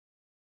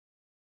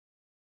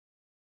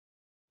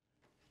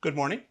Good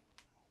morning.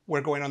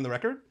 We're going on the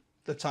record.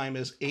 The time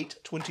is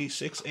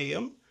 8:26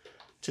 a.m.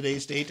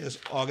 Today's date is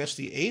August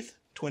the 8th,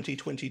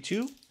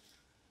 2022.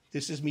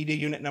 This is media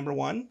unit number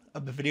 1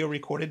 of the video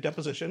recorded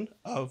deposition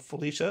of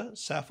Felicia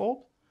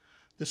Saffold.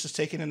 This is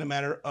taken in the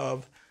matter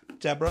of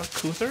Deborah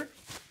Kuther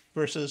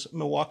versus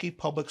Milwaukee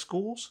Public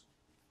Schools,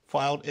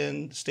 filed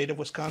in the state of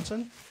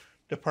Wisconsin,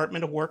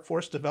 Department of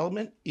Workforce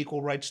Development,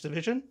 Equal Rights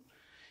Division,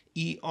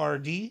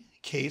 ERD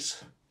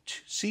case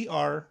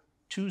CR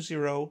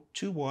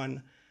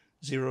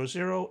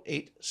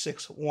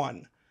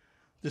 2021-00861.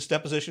 This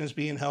deposition is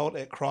being held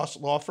at Cross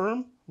Law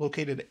Firm,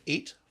 located at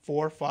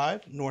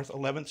 845 North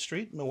 11th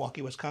Street,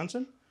 Milwaukee,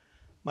 Wisconsin.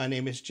 My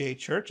name is Jay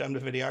Church. I'm the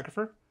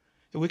videographer.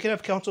 If we could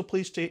have counsel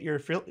please state your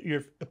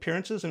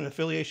appearances and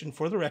affiliation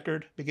for the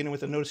record, beginning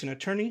with the noticing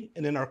attorney,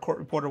 and then our court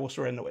reporter will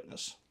swear in the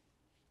witness.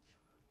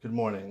 Good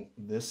morning.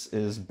 This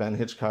is Ben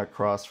Hitchcock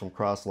Cross from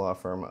Cross Law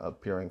Firm,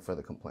 appearing for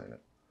the complainant.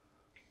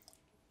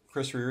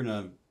 Chris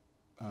Reardon,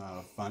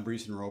 Von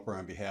Briesen Roper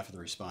on behalf of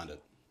the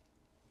respondent.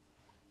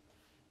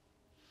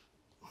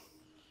 If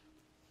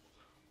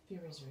you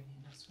raise your right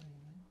hand, I'll swear you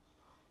in.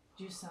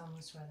 Do you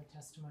solemnly swear the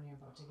testimony you're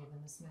about to give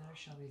in this matter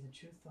shall be the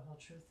truth, the whole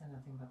truth, and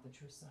nothing but the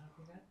truth, so help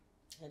you God?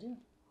 I do.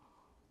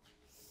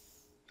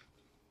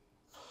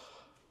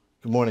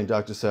 Good morning,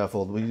 Dr.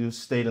 Saffold. Will you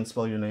state and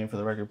spell your name for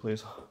the record,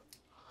 please?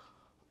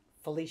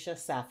 Felicia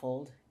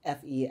Saffold,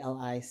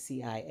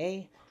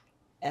 F-E-L-I-C-I-A,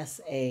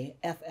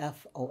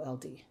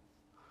 S-A-F-F-O-L-D.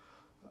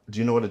 Do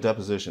you know what a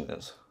deposition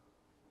is?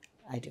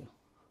 I do.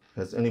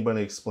 Has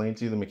anybody explained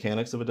to you the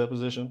mechanics of a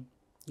deposition?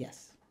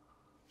 Yes.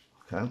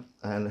 Okay.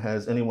 And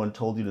has anyone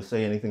told you to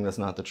say anything that's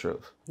not the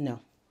truth? No.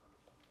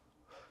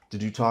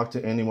 Did you talk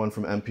to anyone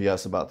from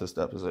MPS about this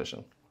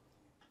deposition?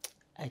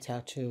 I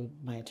talked to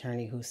my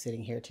attorney who's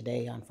sitting here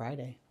today on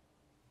Friday.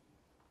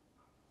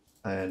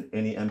 And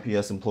any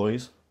MPS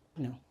employees?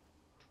 No.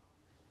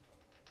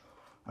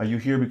 Are you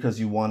here because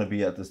you want to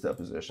be at this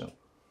deposition?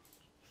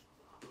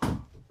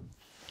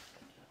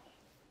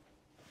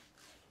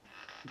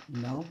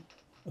 No.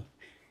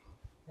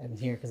 I'm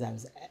here because I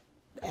was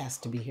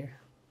asked to be here.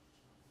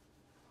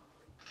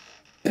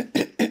 Do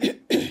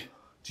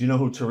you know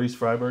who Therese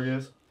Freiberg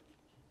is?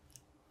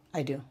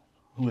 I do.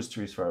 Who is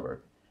Therese Freiberg?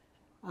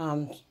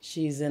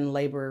 She's in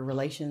labor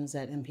relations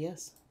at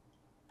MPS.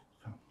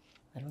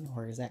 I don't know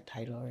her exact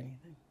title or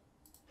anything.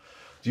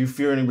 Do you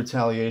fear any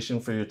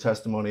retaliation for your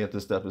testimony at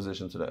this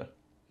deposition today?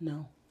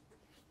 No.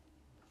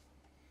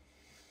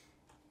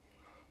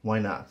 Why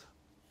not?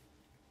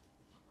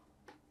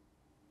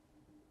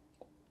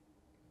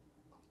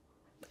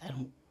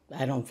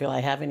 I don't feel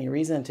I have any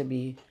reason to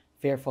be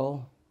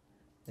fearful.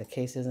 The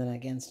case isn't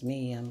against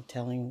me. I'm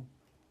telling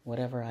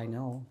whatever I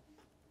know.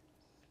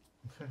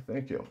 Okay,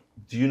 thank you.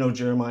 Do you know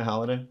Jeremiah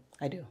Holliday?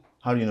 I do.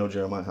 How do you know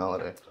Jeremiah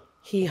Holliday?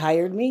 He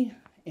hired me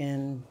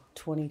in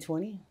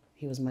 2020.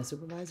 He was my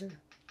supervisor.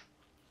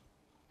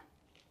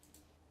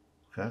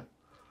 Okay.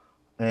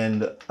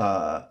 And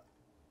are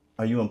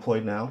you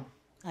employed now?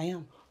 I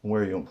am.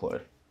 Where are you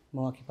employed?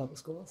 Milwaukee Public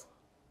Schools.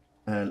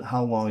 And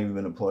how long have you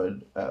been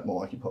employed at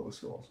Milwaukee Public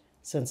Schools?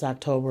 Since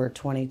October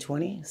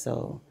 2020,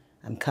 so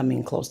I'm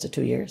coming close to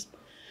 2 years.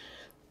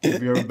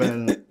 Have you ever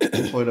been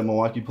employed at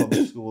Milwaukee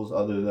Public Schools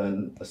other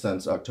than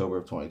since October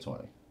of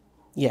 2020?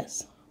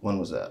 Yes. When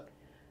was that?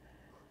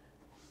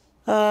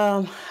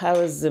 I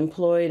was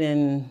employed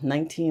in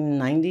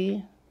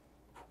 1990.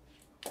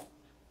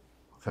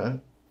 Okay.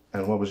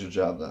 And what was your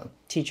job then?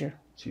 Teacher.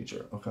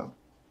 Teacher, okay.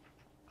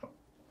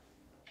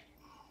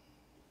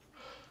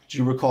 Do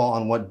you recall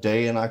on what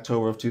day in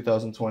October of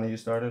 2020 you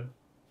started?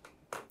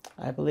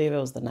 I believe it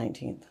was the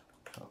 19th.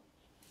 Do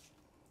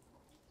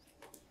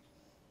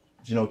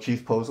you know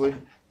Keith Posley?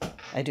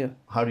 I do.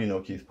 How do you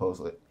know Keith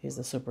Posley? He's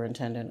the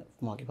superintendent of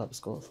Milwaukee Public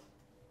Schools.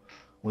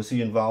 Was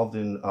he involved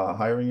in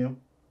hiring you?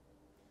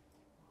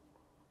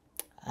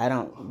 I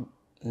don't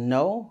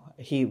know.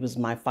 He was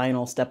my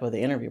final step of the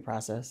interview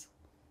process.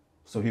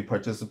 So he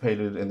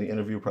participated in the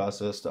interview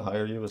process to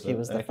hire you? He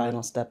was the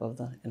final step of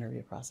the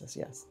interview process,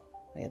 yes.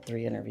 I had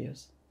 3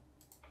 interviews.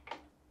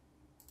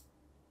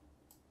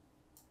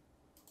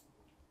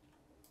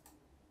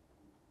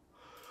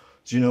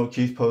 Do you know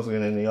Keith Posley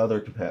in any other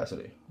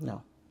capacity?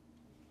 No.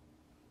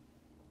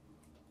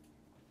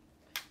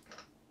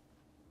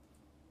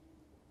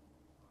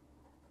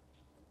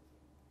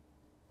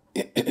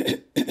 Do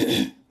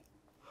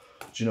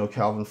you know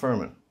Calvin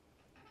Furman?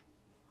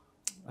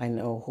 I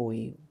know who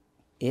he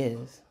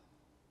is.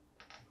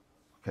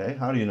 Okay,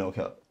 how do you know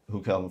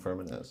who Calvin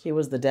Furman is? He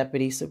was the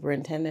deputy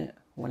superintendent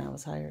when I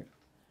was hired.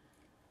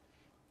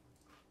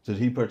 Did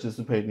he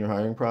participate in your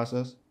hiring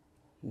process?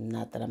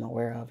 Not that I'm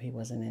aware of. He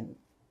wasn't in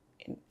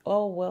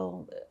oh,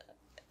 well,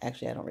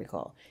 actually, I don't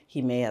recall.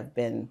 He may have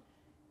been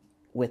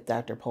with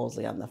Dr.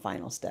 Posley on the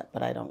final step,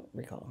 but I don't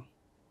recall.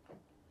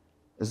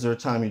 Is there a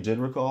time you did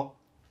recall?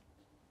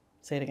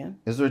 Say it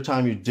again? Is there a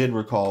time you did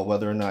recall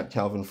whether or not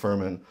Calvin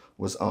Furman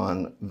was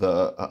on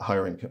the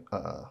hiring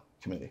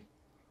committee?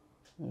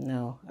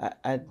 No,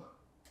 I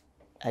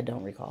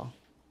don't recall.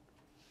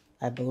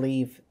 I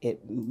believe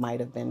it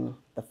might have been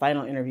the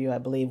final interview. I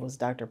believe was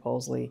Dr.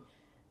 Posley,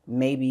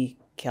 maybe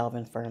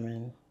Calvin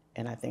Furman,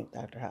 and I think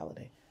Dr.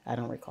 Holliday. I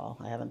don't recall.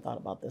 I haven't thought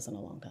about this in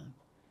a long time.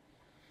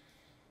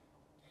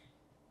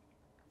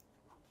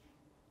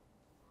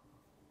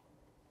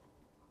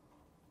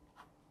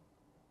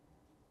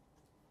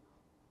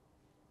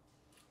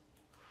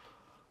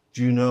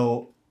 Do you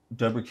know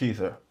Deborah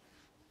Keither?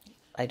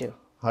 I do.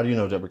 How do you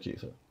know Deborah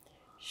Keither?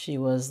 She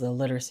was the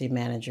literacy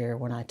manager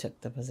when I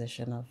took the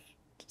position of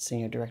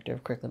Senior Director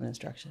of Curriculum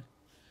Instruction.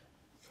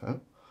 Okay.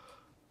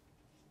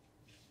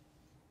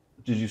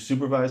 Did you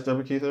supervise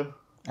Deborah Keither?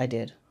 I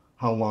did.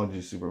 How long did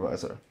you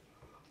supervise her?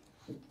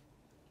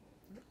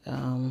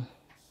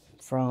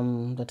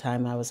 From the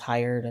time I was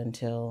hired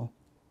until,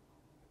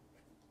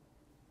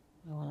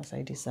 I want to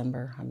say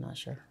December, I'm not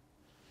sure.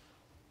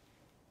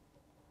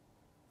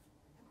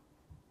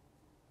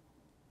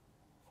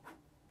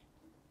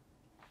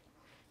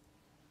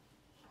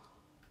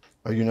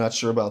 Are you not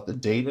sure about the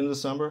date in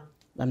December?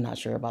 I'm not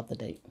sure about the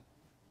date.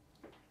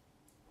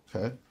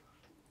 Okay.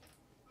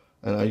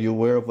 And are you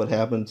aware of what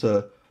happened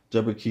to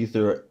Deborah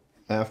Keither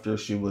after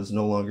she was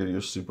no longer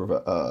your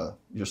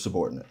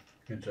subordinate?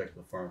 You can check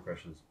the form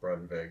questions, broad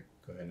and vague.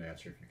 Go ahead and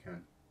answer if you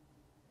can.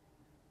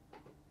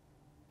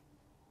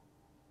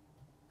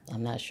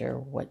 I'm not sure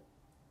what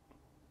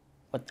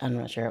I'm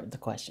not sure of the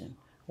question.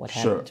 What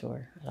happened to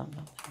her? I don't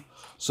know.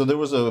 So there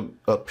was a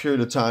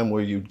period of time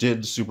where you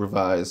did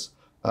supervise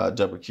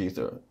Deborah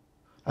Keither,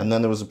 and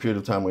then there was a period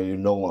of time where you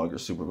no longer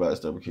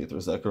supervised Deborah Keither.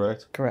 Is that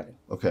correct? Correct.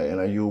 Okay. And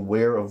are you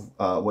aware of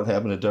what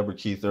happened to Deborah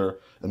Keither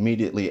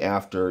immediately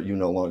after you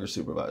no longer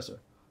supervised her?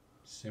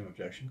 Same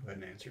objection. Go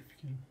ahead and answer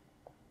if you can.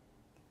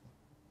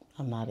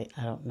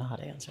 I don't know how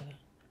to answer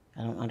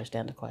that. I don't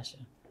understand the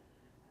question.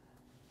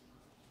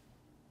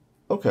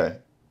 Okay.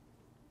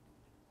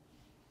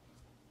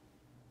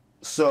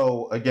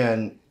 So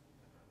again,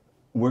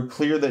 we're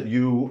clear that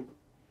you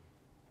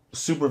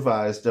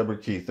supervised Deborah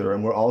Keither,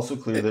 and we're also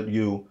clear that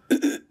you,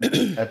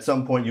 at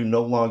some point, you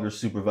no longer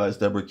supervised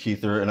Deborah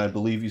Keither, and I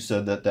believe you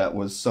said that that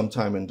was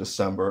sometime in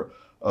December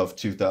of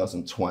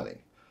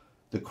 2020.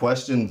 The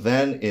question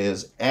then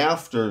is,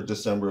 after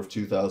December of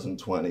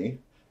 2020,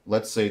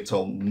 let's say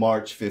till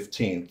March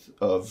 15th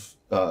of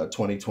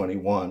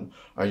 2021,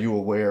 are you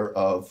aware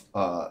of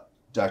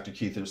Dr.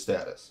 Keither's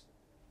status?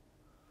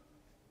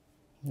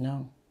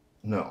 No.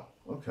 No.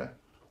 Okay.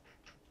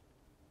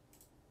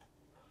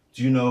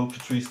 Do you know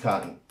Catrice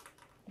Cotton?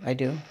 I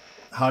do.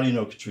 How do you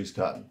know Catrice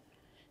Cotton?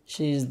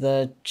 She's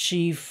the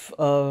chief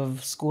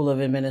of School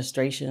of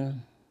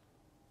Administration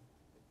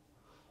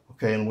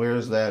Okay, and where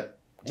is that?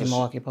 in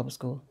Milwaukee Public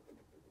School.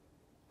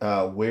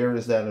 Where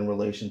is that in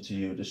relation to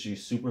you? Does she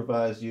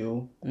supervise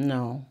you?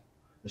 No.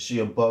 Is she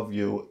above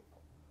you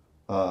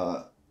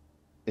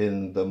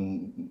in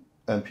the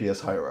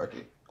MPS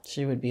hierarchy?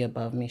 She would be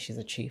above me. She's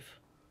a chief.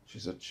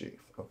 She's a chief.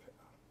 Okay.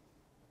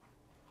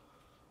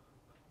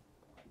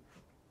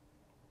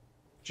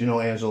 Do you know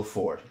Angela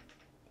Ford?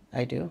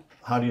 I do.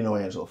 How do you know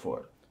Angela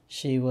Ford?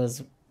 She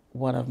was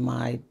one of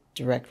my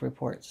direct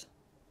reports.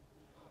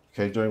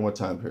 Okay, during what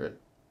time period?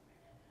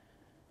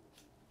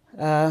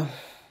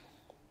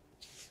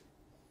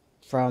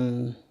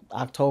 From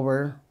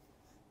October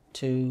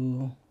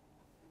to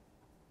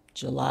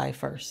July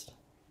 1st.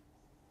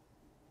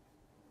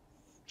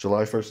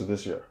 July 1st of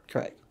this year.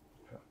 Correct.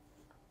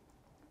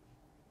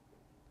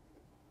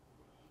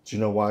 Do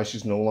you know why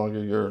she's no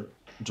longer your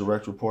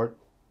direct report?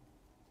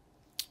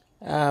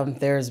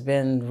 There's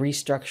been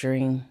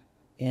restructuring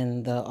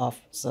in the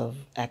Office of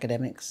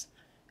Academics,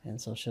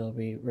 and so she'll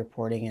be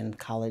reporting in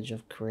College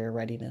of Career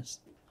Readiness.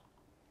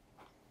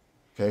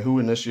 Okay, who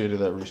initiated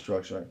that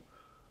restructuring?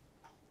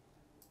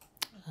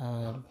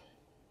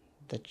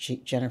 The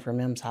chief, Jennifer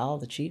Mims Howell,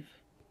 the chief.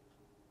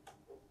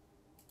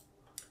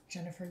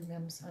 Jennifer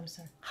Mims, I'm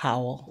sorry.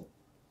 Howell.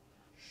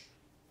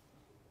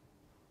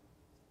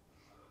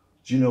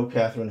 Do you know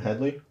Catherine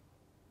Headley?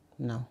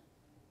 No.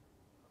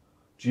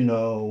 Do you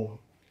know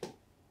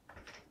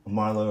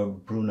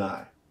Marla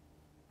Brunei?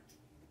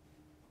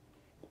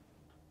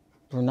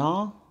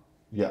 Brunel?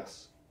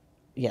 Yes.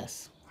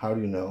 Yes. How do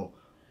you know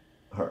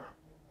her?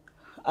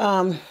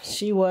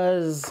 She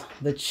was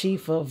the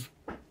chief of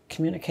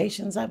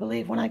communications, I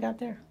believe, when I got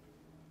there.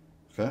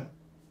 Okay.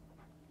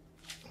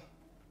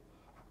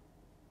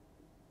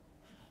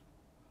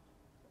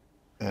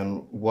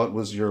 And what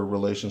was your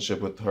relationship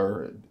with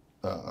her,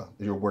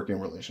 your working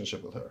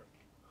relationship with her?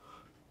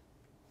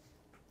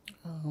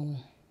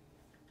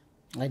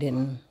 I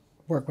didn't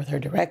work with her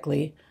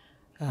directly.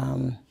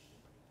 When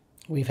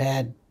we've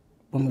had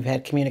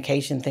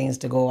communication things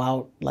to go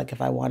out, like if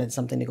I wanted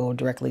something to go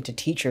directly to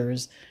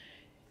teachers,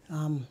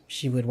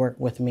 she would work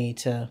with me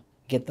to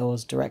get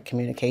those direct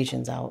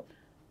communications out.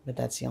 But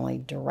that's the only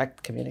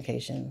direct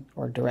communication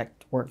or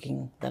direct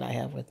working that I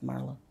have with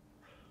Marla.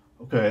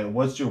 Okay, and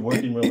what's your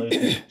working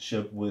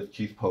relationship with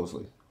Keith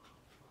Posley?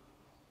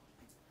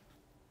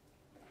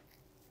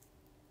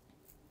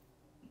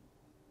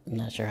 I'm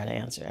not sure how to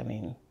answer. I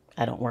mean,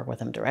 I don't work with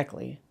him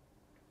directly.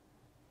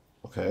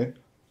 Okay.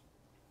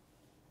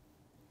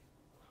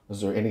 Is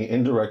there any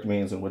indirect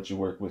means in which you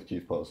work with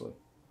Keith Posley?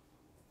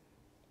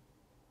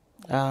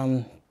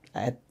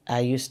 I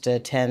used to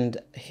attend,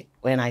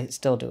 and I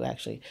still do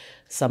actually,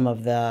 some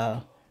of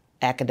the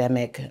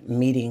academic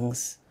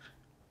meetings.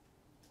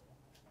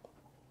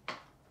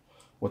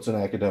 What's an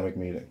academic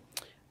meeting?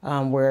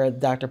 Where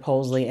Dr.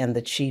 Posley and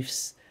the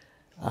chiefs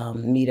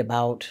meet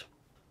about,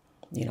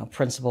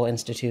 Principal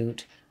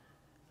Institute,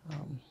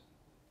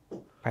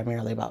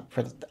 primarily about.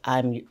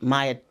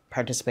 My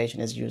participation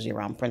is usually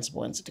around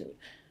Principal Institute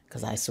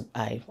because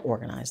I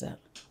organize that.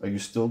 Are you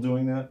still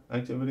doing that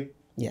activity?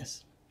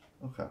 Yes.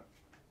 Okay.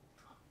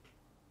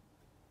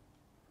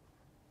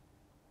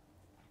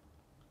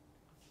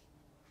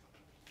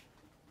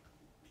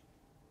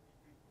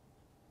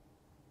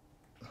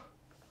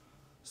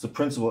 So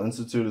Principal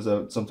Institute, is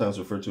that sometimes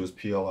referred to as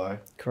PLI?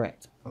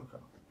 Correct. Okay.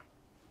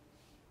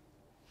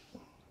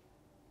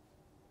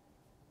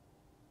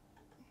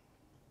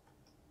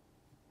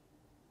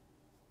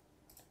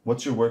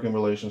 What's your working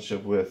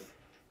relationship with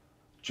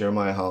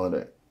Jeremiah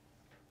Holiday?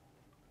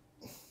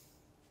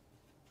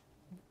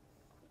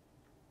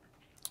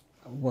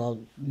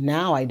 Well,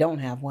 now I don't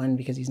have one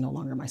because he's no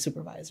longer my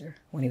supervisor.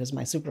 When he was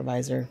my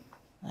supervisor,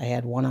 I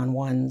had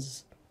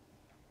one-on-ones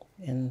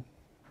in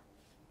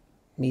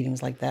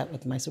meetings like that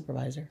with my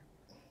supervisor.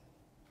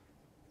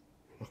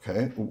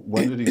 Okay.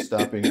 When did he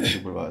stop being your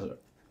supervisor?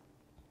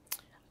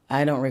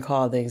 I don't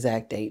recall the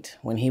exact date.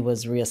 When he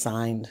was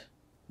reassigned,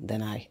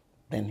 then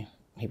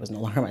he was no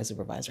longer my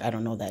supervisor. I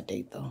don't know that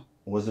date though.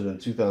 Was it in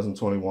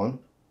 2021?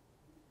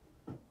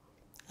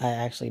 I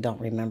actually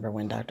don't remember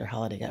when Dr.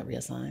 Holiday got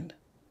reassigned.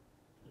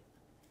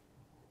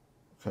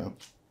 Okay.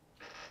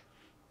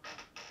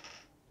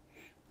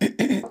 Can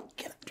I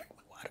drink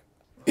my water?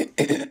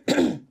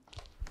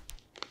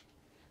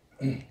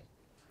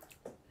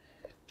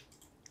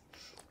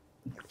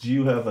 Do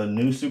you have a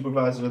new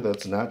supervisor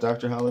that's not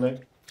Dr.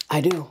 Holiday?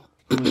 I do.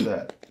 Who is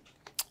that?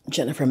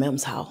 Jennifer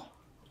Memshow.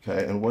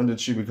 Okay, and when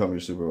did she become your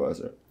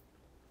supervisor?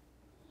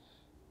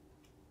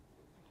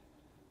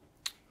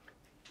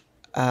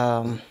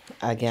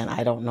 Again,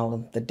 I don't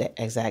know the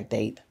exact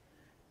date.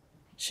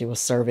 She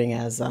was serving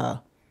as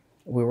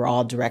we were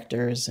all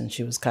directors, and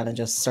she was kind of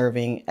just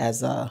serving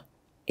as a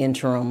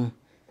interim,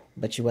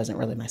 but she wasn't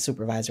really my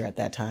supervisor at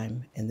that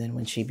time. And then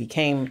when she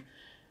became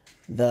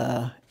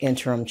the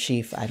interim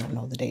chief, I don't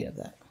know the date of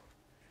that.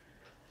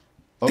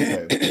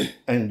 Okay,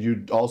 and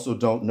you also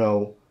don't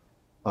know,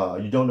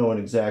 you don't know an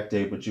exact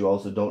date, but you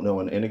also don't know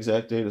an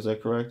inexact date, is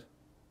that correct?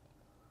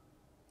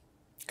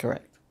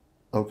 Correct.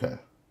 Okay.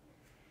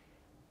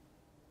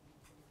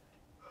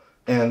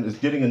 And is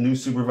getting a new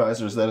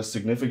supervisor, is that a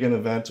significant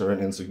event or an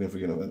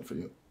insignificant event for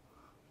you?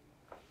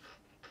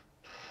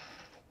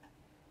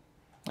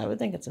 I would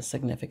think it's a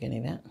significant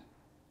event.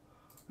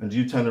 And do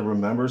you tend to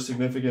remember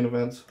significant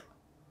events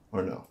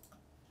or no?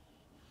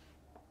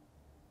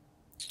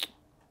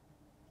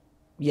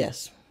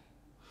 Yes.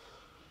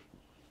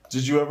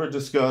 Did you ever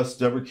discuss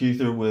Deborah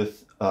Keither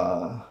with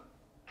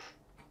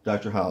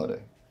Dr.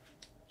 Holiday?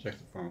 Check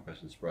the formal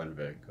questions, broad and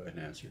vague. Go ahead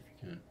and answer if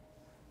you can.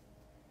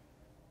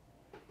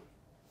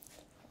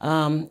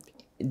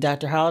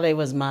 Dr. Holiday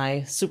was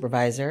my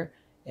supervisor,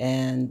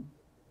 and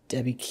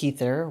Debbie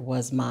Keither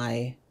was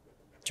my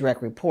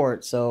direct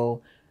report.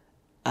 So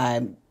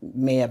I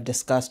may have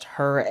discussed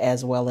her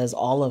as well as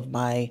all of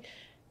my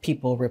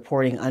people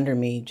reporting under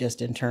me,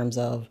 just in terms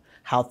of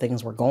how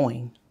things were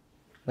going,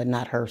 but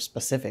not her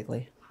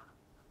specifically.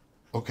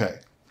 Okay.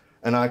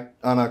 And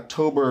from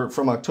October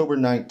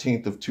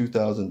 19th of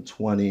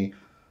 2020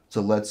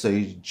 to, let's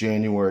say,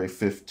 January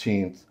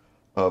 15th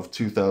of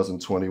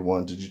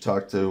 2021, did you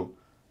talk to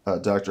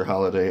Dr.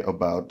 Holiday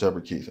about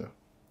Deborah Keither?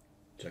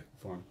 Check the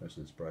form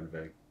questions, broad and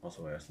vague.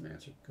 Also asked and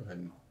answered. Go ahead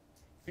and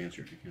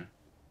answer if you can.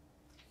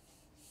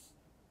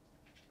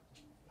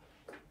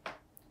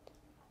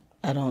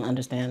 I don't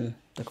understand.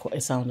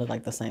 It sounded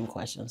like the same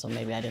question, so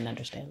maybe I didn't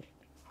understand.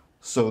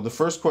 So the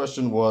first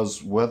question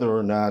was whether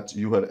or not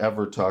you had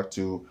ever talked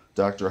to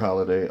Dr.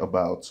 Holiday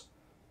about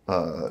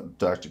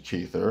Dr.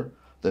 Keither.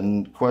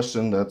 The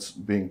question that's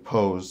being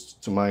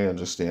posed, to my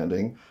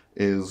understanding,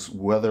 is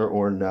whether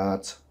or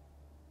not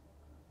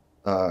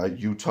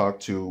you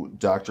talked to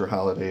Dr.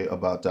 Holiday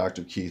about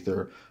Dr.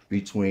 Keither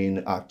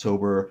between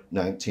October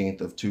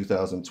 19th of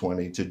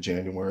 2020 to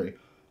January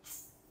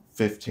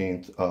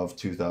 15th of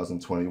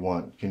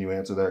 2021. Can you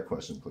answer that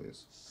question,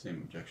 please?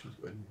 Same objections.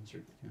 Go ahead and answer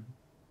if you can.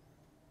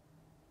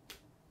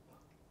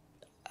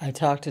 I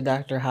talked to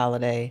Dr.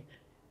 Holiday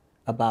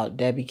about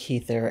Debbie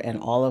Keither and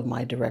all of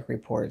my direct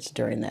reports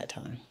during that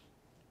time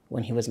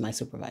when he was my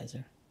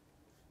supervisor.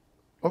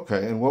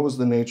 Okay, and what was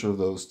the nature of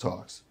those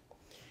talks?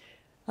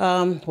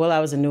 Well, I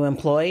was a new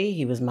employee.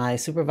 He was my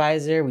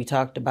supervisor. We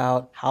talked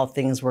about how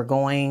things were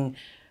going.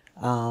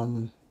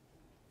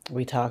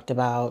 We talked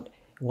about,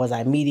 was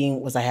I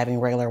having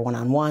regular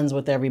one-on-ones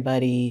with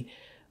everybody?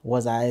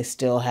 Was I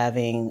still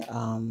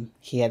having,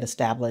 he had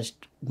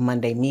established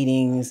Monday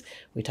meetings.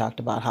 We talked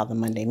about how the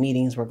Monday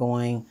meetings were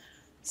going.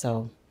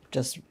 So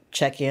just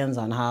check-ins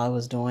on how I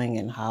was doing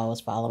and how I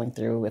was following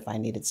through if I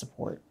needed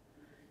support.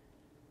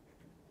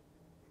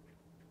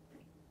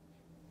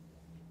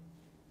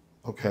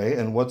 Okay,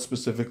 and what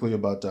specifically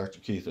about Dr.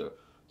 Keither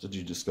did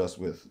you discuss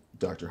with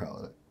Dr.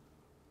 Holliday?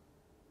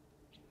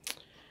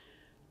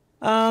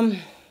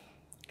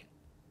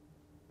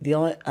 The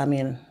only, I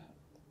mean,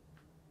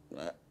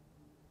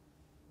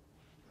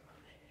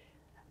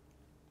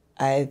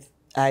 I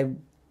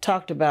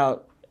talked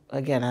about,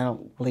 again, I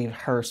don't believe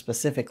her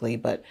specifically,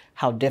 but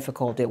how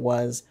difficult it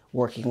was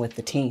working with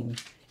the team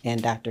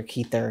and Dr.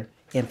 Keither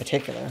in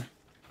particular.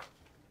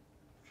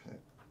 Okay.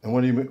 And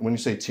what do you mean when you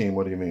say team?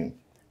 What do you mean?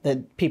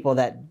 The people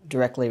that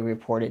directly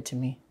reported to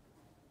me,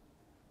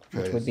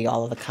 Okay. which would be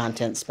all of the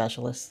content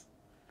specialists,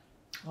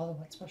 All the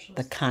what the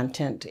specialists?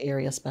 content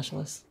area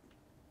specialists,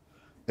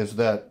 Is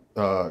that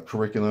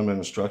curriculum and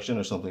instruction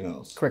or something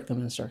else?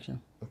 curriculum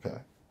instruction. Okay.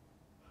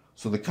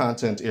 So the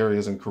content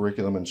areas in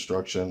curriculum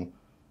instruction,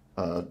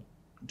 do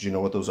you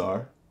know what those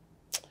are?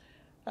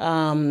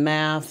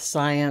 Math,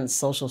 science,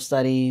 social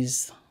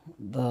studies,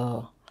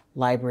 the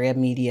library of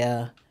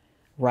media,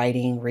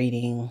 writing,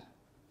 reading.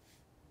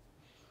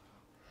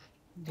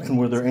 And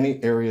were there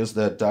any areas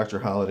that Dr.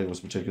 Holliday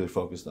was particularly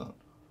focused on?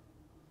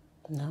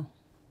 No.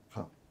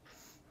 Okay.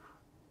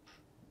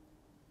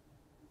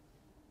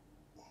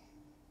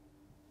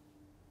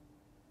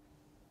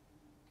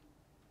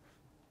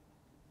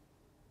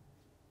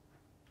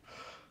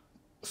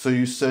 So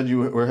you said you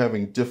were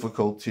having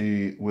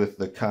difficulty with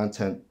the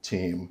content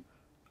team.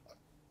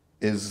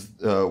 Is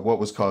what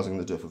was causing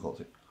the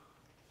difficulty?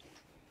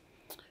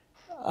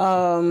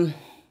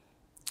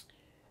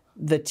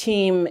 The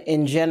team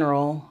in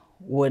general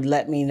would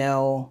let me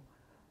know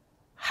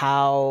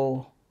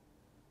how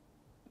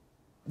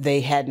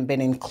they hadn't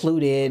been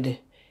included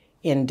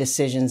in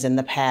decisions in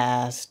the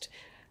past,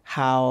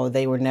 how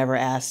they were never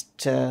asked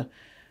to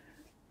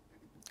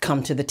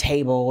come to the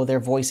table, their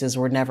voices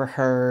were never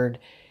heard.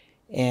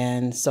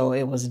 And so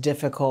it was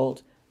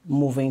difficult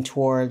moving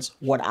towards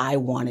what I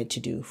wanted to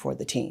do for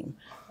the team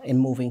and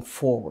moving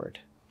forward.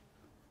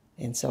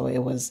 And so it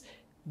was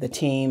the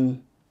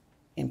team,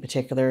 in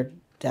particular,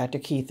 Dr.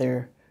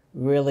 Keither,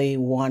 really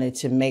wanted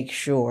to make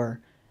sure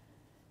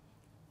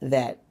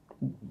that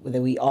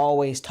we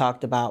always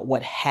talked about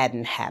what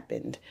hadn't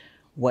happened,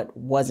 what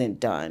wasn't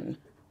done,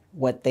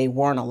 what they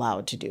weren't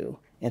allowed to do.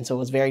 And so it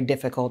was very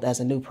difficult as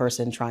a new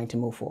person trying to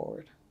move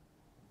forward.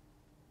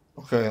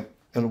 Okay.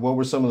 And what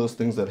were some of those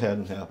things that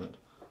hadn't happened?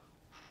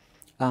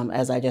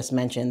 As I just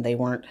mentioned, they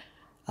weren't,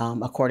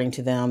 according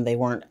to them, they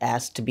weren't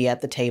asked to be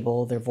at the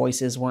table. Their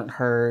voices weren't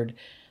heard.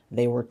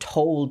 They were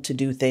told to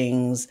do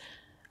things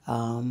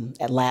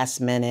at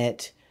last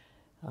minute.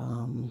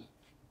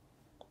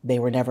 They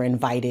were never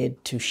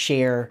invited to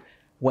share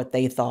what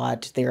they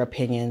thought, their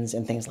opinions,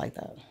 and things like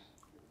that.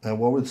 And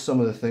what were some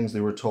of the things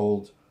they were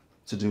told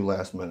to do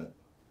last minute?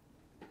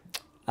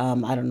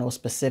 I don't know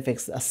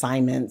specifics,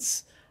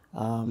 assignments,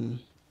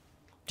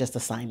 just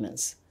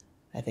assignments.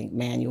 I think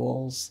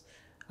manuals.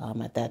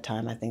 At that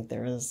time, I think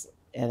there was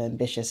an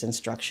ambitious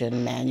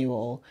instruction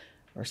manual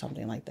or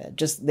something like that.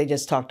 They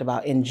just talked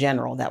about, in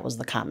general, that was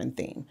the common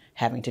theme,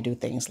 having to do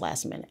things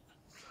last minute.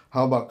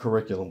 How about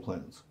curriculum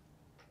plans?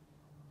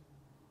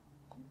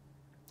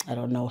 I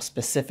don't know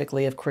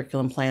specifically if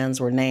curriculum plans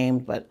were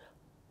named, but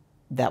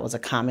that was a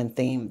common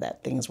theme,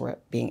 that things were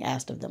being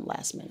asked of them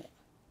last minute.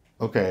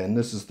 Okay, and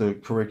this is the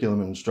curriculum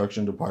and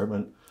instruction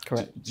department.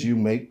 Correct. Do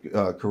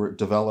you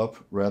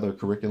develop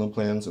curriculum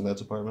plans in that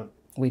department?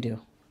 We do.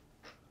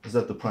 Is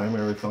that the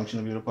primary function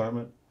of your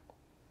department?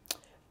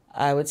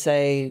 I would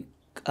say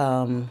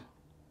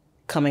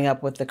coming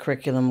up with the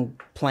curriculum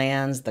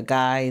plans, the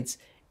guides,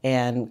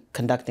 and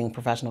conducting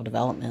professional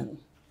development.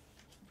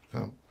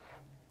 Okay.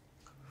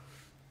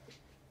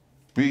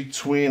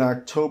 Between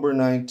October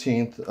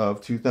 19th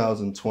of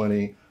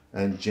 2020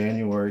 and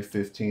January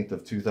 15th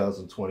of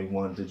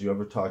 2021, did you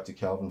ever talk to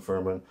Calvin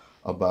Furman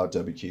about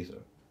Debbie Keither?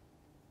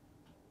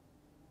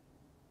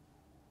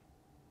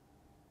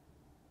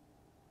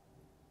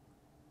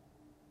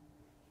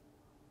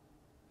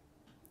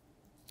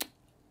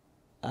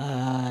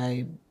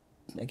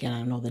 Again, I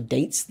don't know the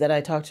dates that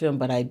I talked to him,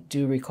 but I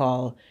do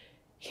recall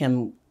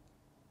him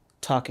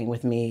talking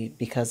with me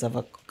because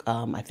of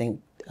I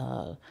think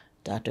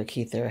Dr.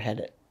 Keither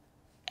had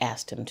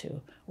asked him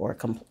to, or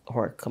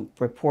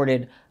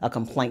reported a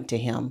complaint to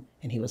him,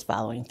 and he was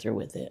following through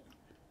with it.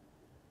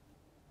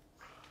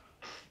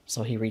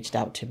 So he reached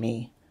out to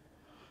me.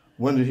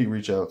 When did he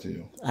reach out to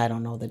you? I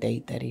don't know the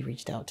date that he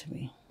reached out to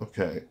me.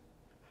 Okay.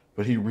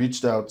 But he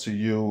reached out to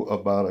you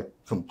about a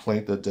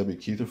complaint that Debbie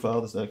Keither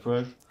filed, is that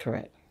correct?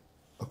 Correct.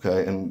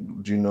 Okay,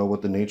 and do you know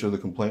what the nature of the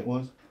complaint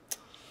was?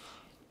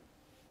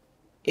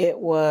 It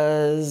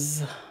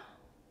was...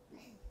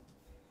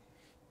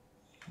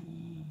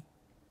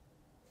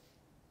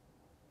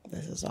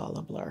 This is all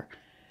a blur.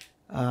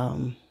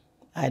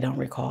 I don't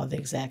recall the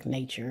exact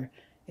nature.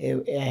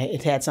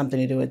 It had something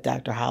to do with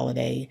Dr.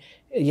 Holliday.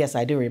 Yes,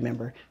 I do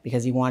remember,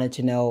 because he wanted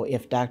to know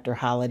if Dr.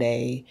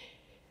 Holliday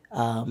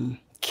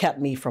kept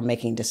me from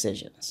making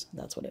decisions.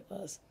 That's what it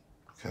was.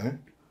 Okay.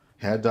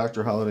 Had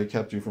Dr. Holliday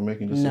kept you from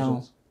making decisions?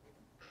 No.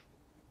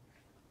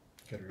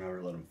 Okay, now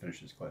let him finish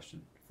his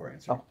question before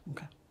answering. Oh,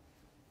 okay.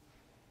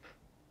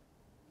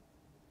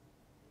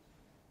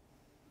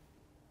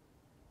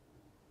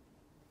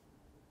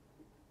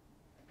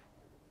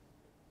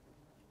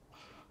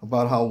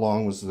 About how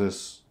long was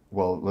this?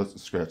 Well,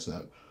 let's scratch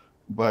that.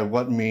 By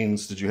what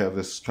means did you have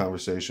this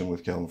conversation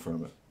with Calvin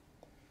Furman?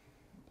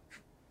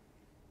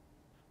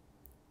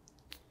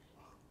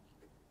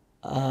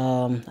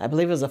 I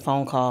believe it was a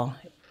phone call.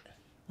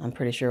 I'm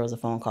pretty sure it was a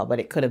phone call, but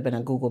it could have been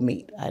a Google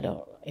Meet.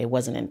 It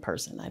wasn't in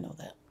person. I know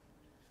that.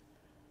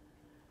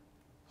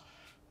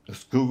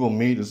 If Google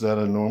Meet, is that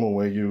a normal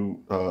way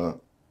you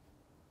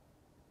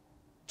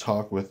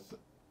talk with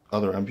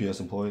other MPS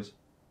employees?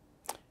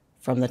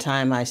 From the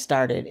time I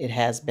started, it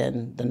has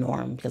been the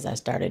norm because I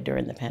started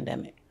during the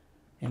pandemic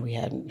and we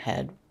hadn't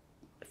had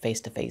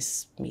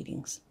face-to-face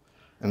meetings.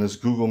 And is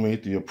Google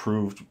Meet the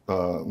approved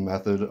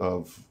method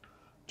of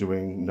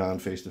doing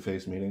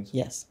non-face-to-face meetings?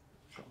 Yes.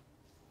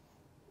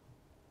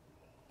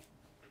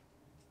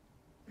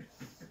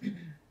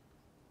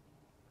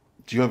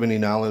 Do you have any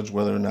knowledge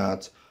whether or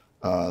not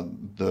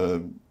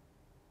the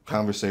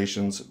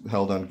conversations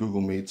held on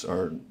Google Meets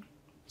are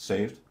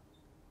saved?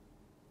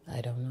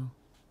 I don't know.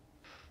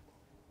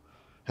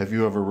 Have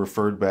you ever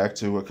referred back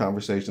to a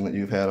conversation that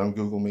you've had on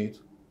Google Meet?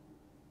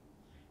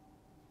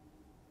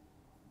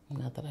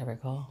 Not that I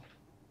recall.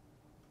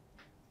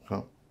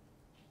 No.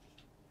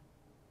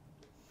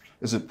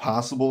 Is it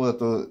possible that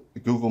the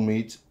Google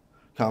Meet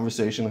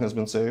conversation has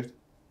been saved?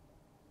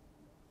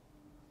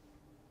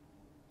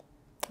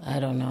 I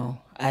don't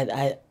know.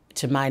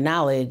 To my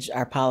knowledge,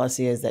 our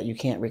policy is that you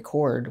can't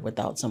record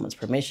without someone's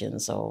permission,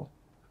 so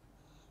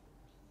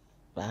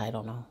I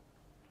don't know.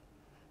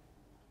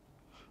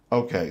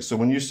 Okay, so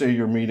when you say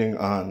you're meeting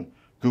on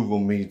Google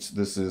Meets,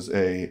 this is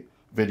a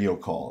video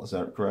call, is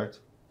that correct?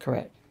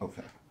 Correct.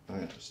 Okay, I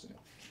understand.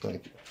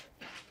 Thank you.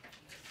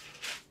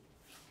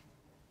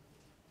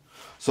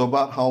 So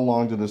about how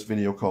long did this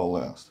video call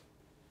last?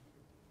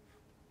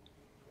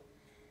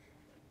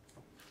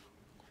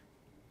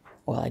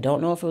 Well, I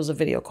don't know if it was a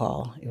video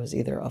call. It was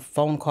either a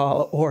phone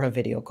call or a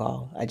video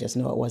call. I just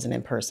know it wasn't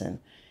in person.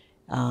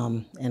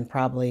 And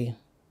probably,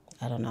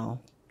 I don't know,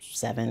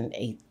 7,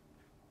 8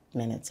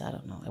 minutes. I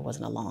don't know. It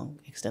wasn't a long,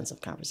 extensive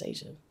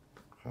conversation.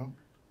 Okay.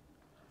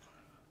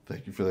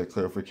 Thank you for that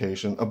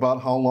clarification.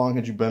 About how long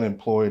had you been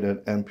employed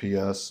at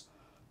MPS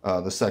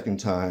the second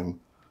time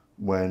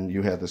when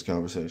you had this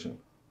conversation?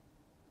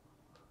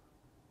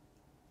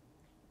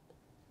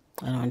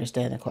 I don't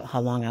understand how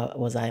long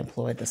was I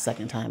employed the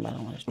second time. I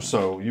don't understand.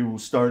 So you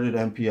started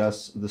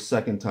MPS the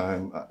second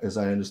time, as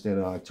I understand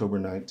it, on October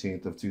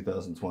 19th of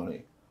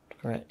 2020.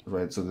 Correct.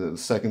 Right, so the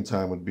second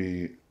time would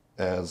be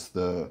as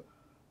the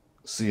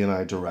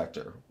CNI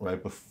director,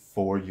 right,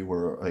 before you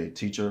were a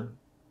teacher?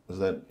 Is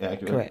that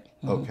accurate? Correct.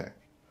 Mm-hmm. Okay.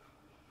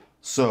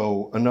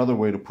 So another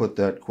way to put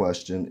that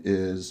question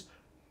is,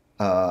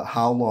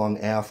 how long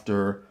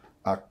after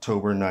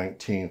October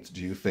 19th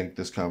do you think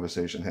this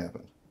conversation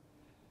happened?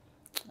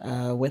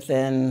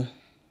 Within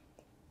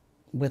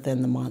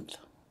the month.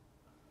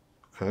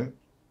 Okay.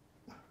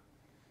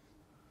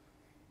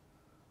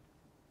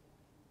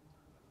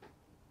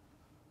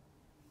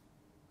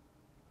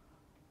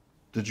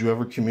 Did you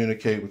ever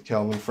communicate with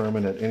Calvin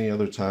Furman at any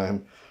other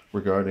time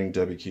regarding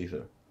Debbie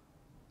Keither?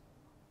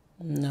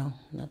 No,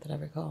 not that I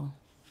recall.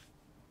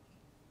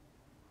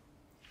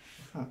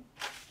 Okay.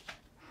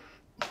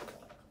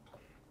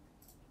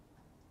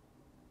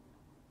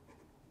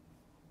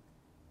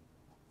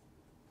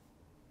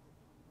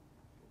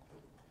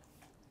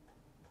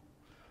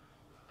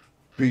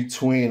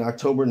 Between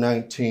October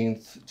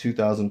 19th,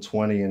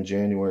 2020 and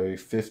January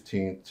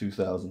 15th,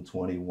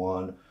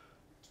 2021,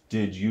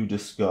 did you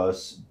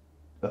discuss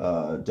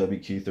Debbie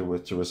Keither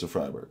with Teresa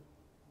Freiberg?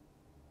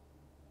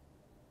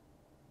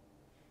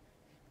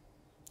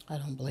 I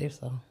don't believe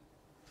so.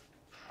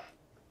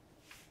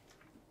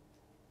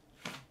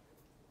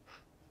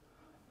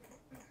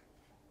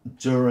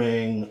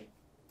 During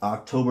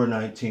October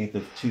 19th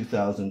of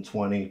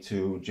 2020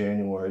 to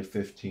January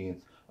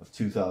 15th of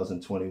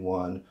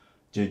 2021,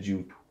 did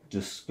you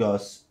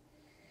discuss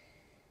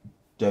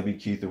Debbie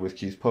Keither with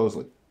Keith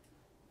Posley?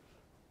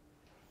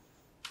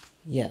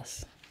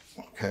 Yes.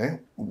 Okay.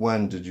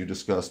 When did you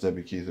discuss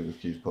Debbie Keither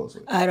with Keith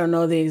Posley? I don't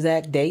know the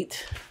exact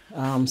date.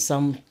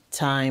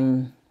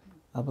 Sometime,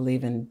 I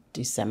believe in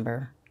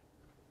December.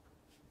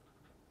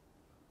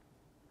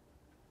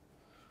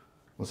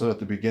 Was it at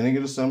the beginning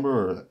of December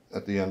or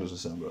at the end of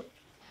December?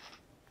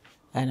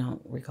 I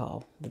don't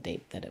recall the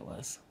date that it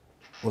was.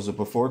 Was it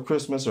before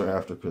Christmas or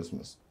after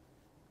Christmas?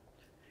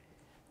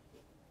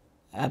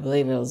 I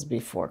believe it was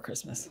before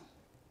Christmas.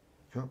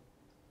 Okay.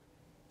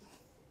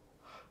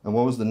 And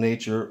what was the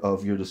nature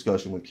of your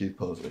discussion with Keith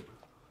Posley?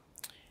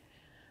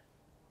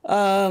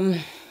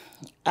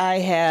 I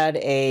had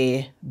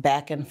a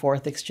back and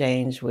forth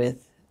exchange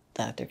with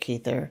Dr.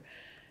 Keither,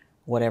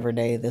 whatever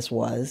day this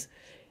was,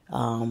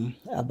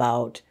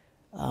 about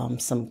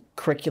some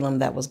curriculum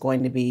that was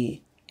going to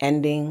be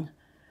ending.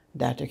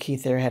 Dr.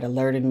 Keither had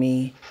alerted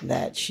me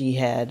that she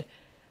had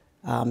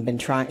been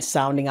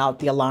sounding out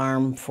the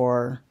alarm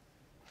for,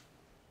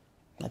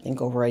 I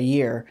think, over a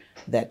year,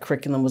 that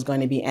curriculum was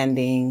going to be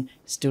ending,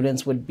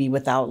 students would be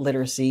without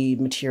literacy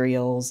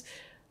materials,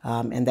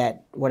 and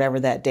that whatever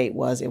that date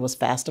was, it was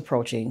fast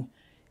approaching,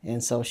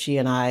 And so she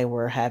and I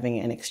were having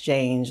an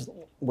exchange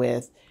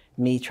with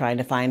me trying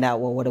to find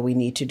out, well, what do we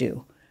need to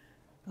do?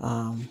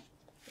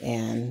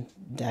 And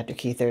Dr.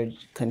 Keither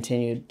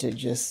continued to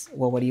just,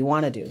 well, what do you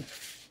want to do?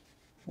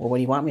 Well, what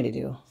do you want me to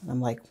do? And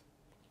I'm like,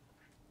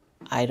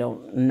 I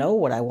don't know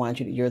what I want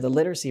you to. You're the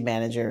literacy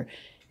manager.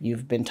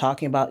 You've been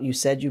talking about, you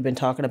said you've been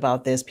talking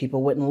about this.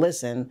 People wouldn't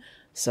listen.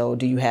 So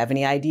do you have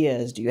any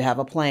ideas? Do you have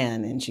a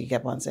plan? And she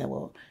kept on saying,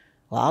 well,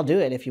 I'll do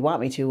it if you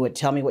want me to.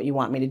 Tell me what you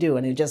want me to do.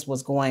 And it just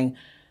was going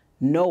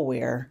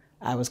nowhere.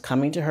 I was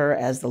coming to her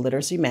as the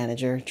literacy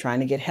manager, trying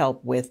to get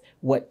help with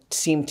what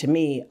seemed to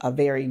me a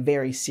very,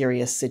 very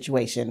serious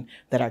situation,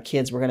 that our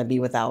kids were going to be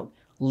without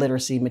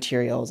literacy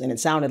materials. And it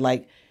sounded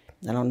like,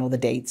 I don't know the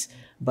dates,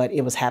 but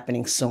it was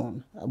happening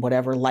soon.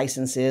 Whatever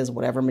licenses,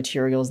 whatever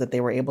materials that they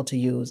were able to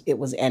use, it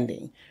was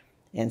ending.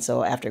 And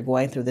so after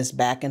going through this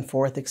back and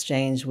forth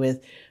exchange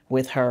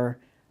with her,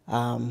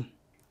 I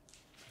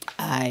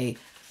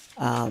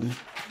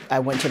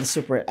went to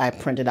the I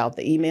printed out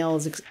the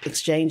emails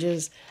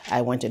exchanges.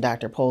 I went to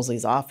Dr.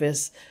 Posley's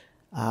office.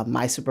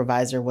 My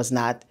supervisor was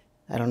not,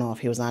 I don't know if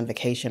he was on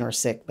vacation or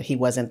sick, but he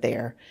wasn't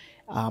there.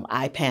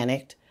 I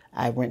panicked.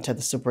 I went to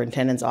the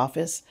superintendent's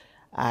office.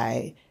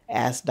 I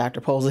asked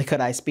Dr. Posley,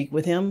 could I speak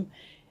with him?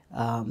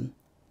 And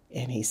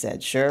he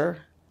said, sure.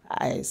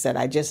 I said,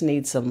 I just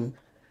need some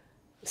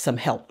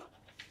help.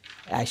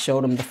 I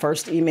showed him the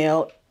first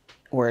email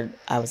where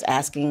I was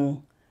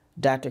asking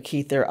Dr.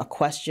 Keither a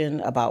question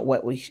about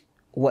what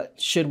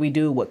should we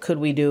do, what could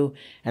we do,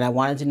 and I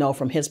wanted to know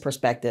from his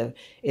perspective,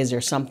 is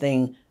there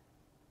something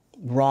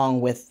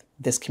wrong with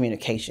this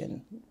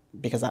communication?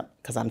 Because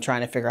I'm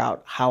trying to figure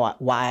out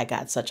why I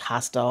got such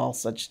hostile,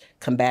 such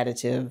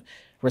combative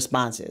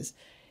responses.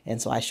 And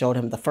so I showed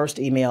him the first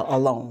email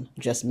alone,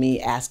 just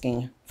me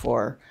asking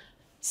for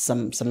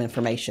some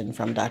information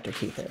from Dr.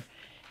 Keither.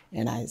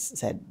 And I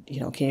said,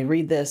 can you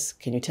read this?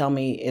 Can you tell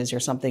me, is there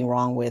something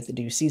wrong with,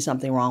 do you see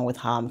something wrong with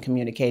how I'm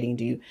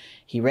communicating?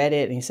 He read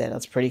it and he said,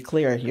 it's pretty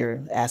clear.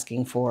 You're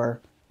asking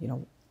for,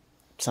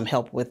 some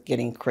help with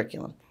getting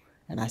curriculum.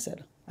 And I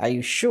said, are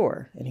you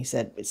sure? And he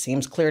said, it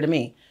seems clear to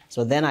me.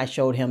 So then I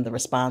showed him the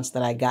response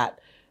that I got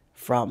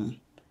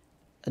from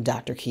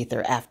Dr.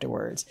 Keither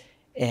afterwards.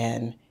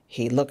 And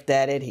he looked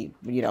at it, he,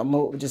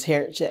 moved just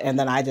here. And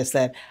then I just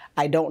said,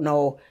 I don't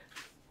know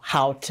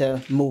how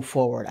to move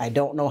forward. I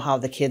don't know how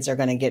the kids are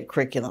going to get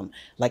curriculum.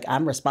 Like,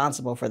 I'm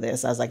responsible for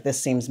this. I was like, this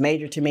seems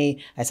major to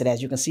me. I said,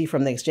 as you can see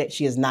from the exchange,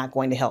 she is not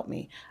going to help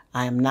me.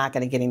 I am not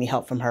going to get any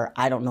help from her.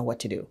 I don't know what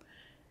to do.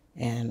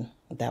 And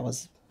that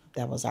was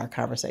our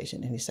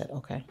conversation. And he said,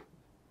 okay.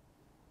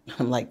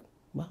 I'm like,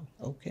 well,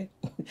 okay.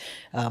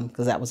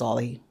 Because that was all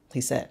he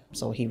said.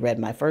 So he read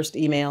my first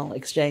email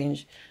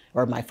exchange,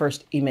 or my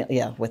first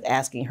email, with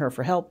asking her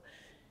for help.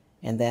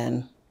 And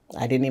then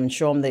I didn't even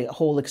show him the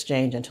whole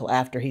exchange until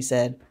after he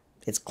said,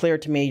 it's clear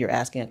to me you're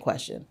asking a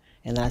question.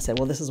 And then I said,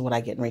 well, this is what I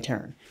get in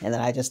return. And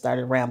then I just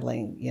started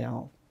rambling,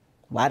 well,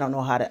 I don't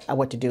know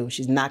what to do.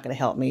 She's not going to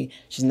help me.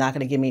 She's not going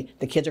to give me,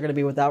 the kids are going to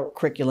be without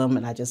curriculum.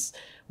 And I just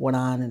went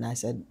on and I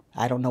said,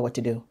 I don't know what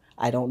to do.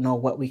 I don't know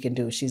what we can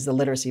do. She's the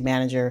literacy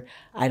manager.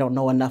 I don't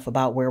know enough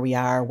about where we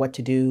are, what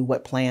to do,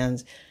 what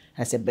plans.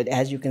 I said, but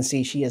as you can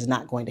see, she is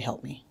not going to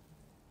help me.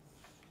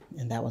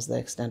 And that was the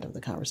extent of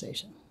the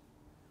conversation.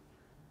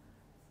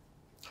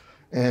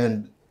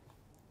 And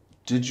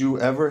did you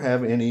ever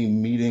have any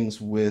meetings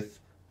with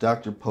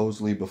Dr.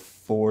 Posley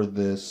before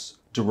this,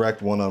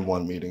 direct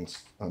one-on-one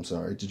meetings? I'm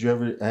sorry. Did you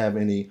ever have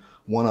any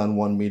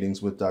one-on-one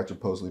meetings with Dr.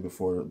 Posley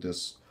before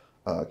this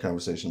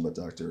conversation about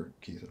Dr.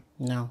 Keither?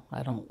 No,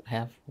 I don't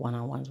have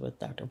one-on-ones with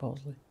Dr.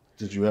 Posley.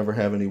 Did you ever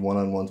have any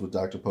one-on-ones with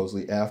Dr.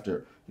 Posley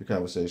after your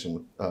conversation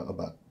with,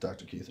 about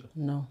Dr. Keither?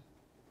 No.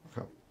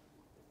 Okay.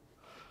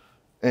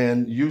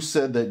 And you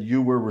said that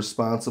you were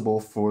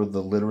responsible for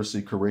the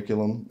literacy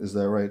curriculum. Is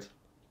that right?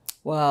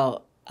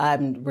 Well,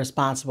 I'm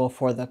responsible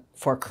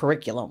for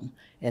curriculum,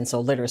 and so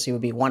literacy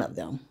would be one of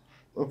them.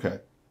 Okay.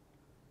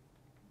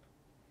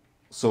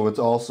 So it's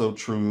also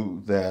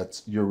true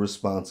that you're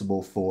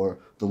responsible for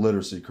the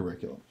literacy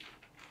curriculum.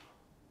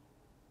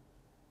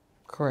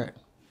 Correct.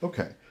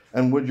 Okay.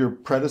 And would your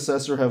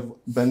predecessor have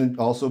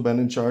also been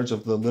in charge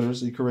of the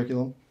literacy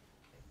curriculum?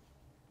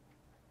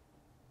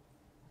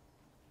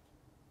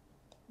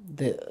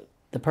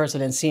 The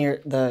person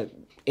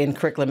in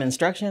curriculum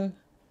instruction,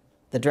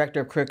 the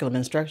director of curriculum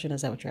instruction,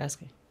 is that what you're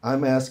asking?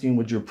 I'm asking,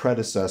 would your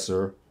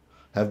predecessor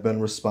have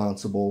been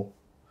responsible?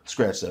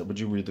 Scratch that. Would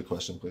you read the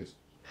question, please?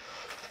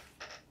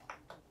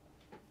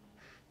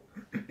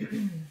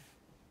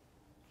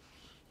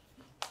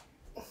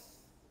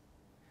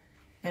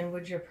 And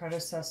would your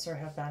predecessor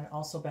have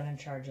also been in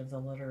charge of the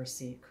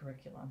literacy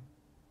curriculum?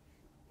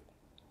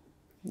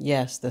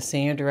 Yes, the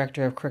senior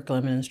director of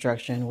curriculum and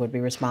instruction would be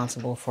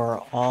responsible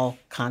for all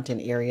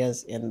content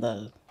areas in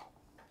the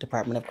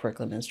Department of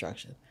Curriculum and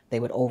Instruction.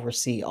 They would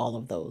oversee all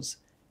of those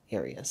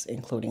areas,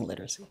 including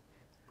literacy.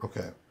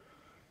 Okay.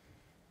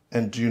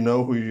 And do you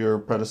know who your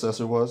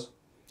predecessor was?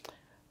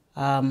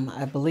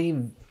 I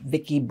believe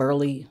Vicki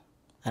Burley.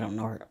 I don't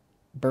know her.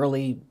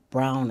 Burley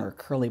Brown or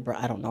Curly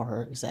Brown. I don't know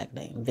her exact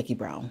name. Vicky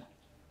Brown.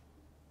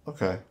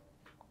 Okay.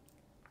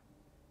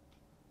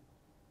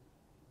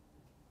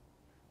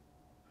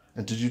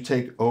 And did you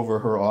take over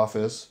her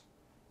office?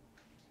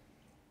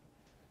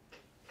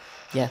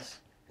 Yes.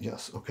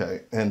 Yes,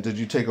 okay. And did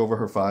you take over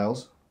her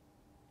files?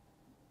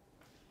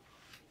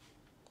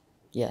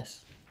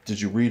 Yes. Did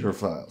you read her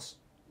files?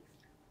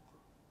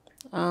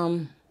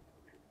 I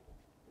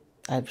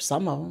have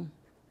some of them.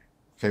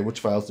 Okay,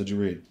 which files did you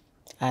read?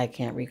 I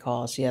can't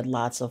recall. She had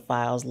lots of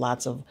files,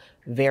 lots of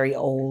very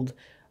old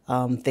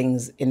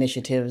things,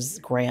 initiatives,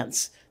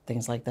 grants,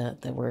 things like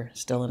that that were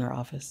still in her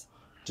office.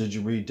 Did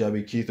you read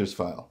Debbie Keither's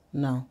file?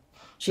 No.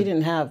 She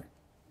didn't have,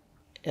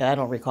 I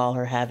don't recall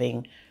her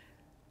having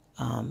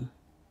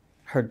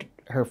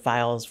her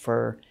files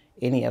for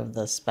any of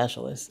the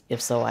specialists.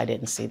 If so, I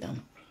didn't see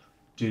them.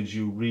 Did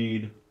you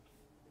read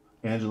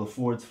Angela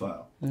Ford's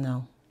file?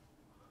 No.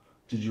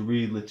 Did you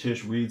read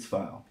Letitia Reed's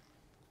file?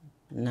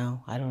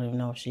 No, I don't even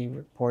know if she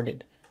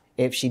reported.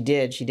 If she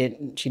did, she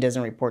didn't. She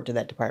doesn't report to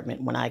that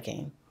department when I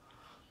came.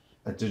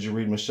 Did you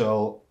read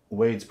Michelle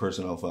Wade's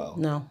personnel file?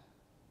 No.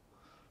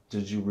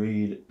 Did you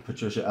read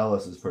Patricia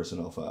Ellis's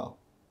personnel file?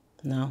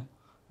 No.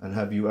 And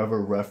have you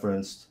ever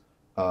referenced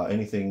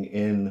anything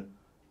in,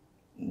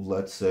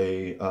 let's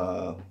say,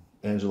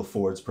 Angela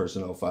Ford's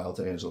personnel file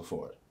to Angela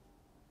Ford?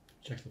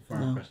 Check the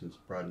form questions,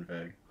 broad and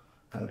vague.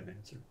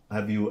 Answer.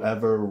 Have you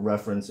ever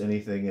referenced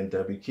anything in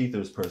Debbie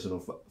Keither's personal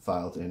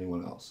file to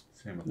anyone else?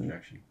 Same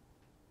objection.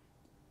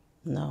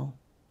 No.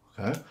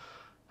 Okay.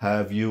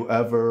 Have you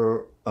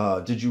ever,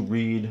 did you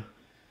read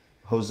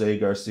Jose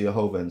Garcia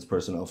Joven's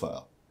personnel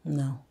file?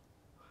 No.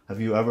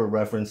 Have you ever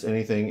referenced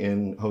anything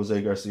in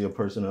Jose Garcia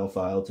personnel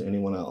file to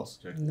anyone else?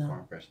 Check the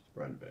form questions,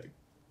 broad and vague.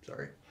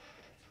 Sorry.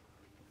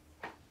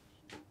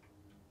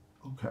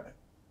 Okay.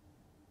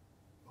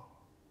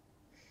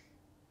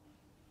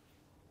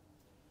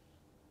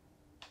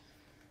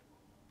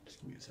 Just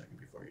give me a second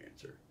before you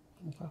answer.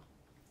 Okay.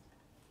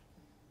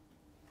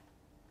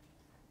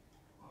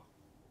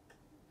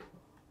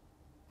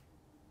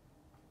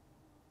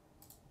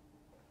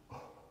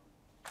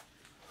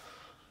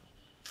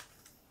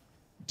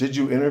 Did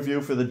you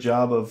interview for the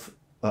job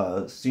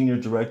of Senior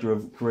Director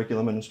of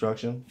Curriculum and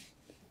Instruction?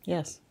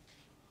 Yes.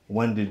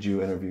 When did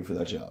you interview for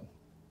that job?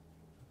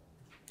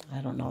 I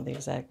don't know the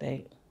exact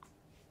date.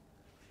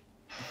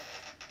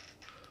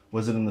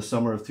 Was it in the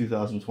summer of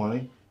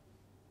 2020?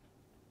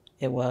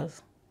 It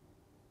was.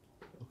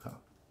 Okay.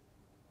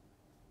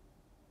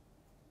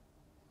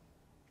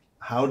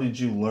 How did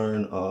you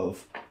learn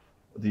of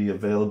the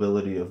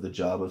availability of the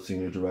job of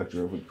Senior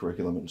Director of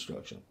Curriculum and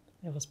Instruction?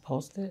 It was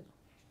posted.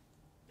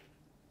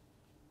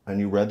 And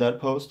you read that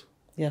post?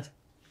 Yes.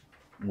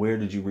 Where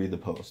did you read the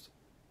post?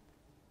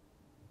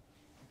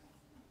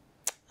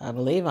 I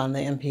believe on the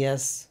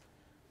MPS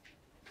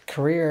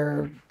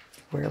career,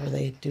 wherever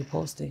they do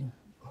posting.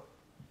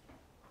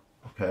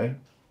 Okay.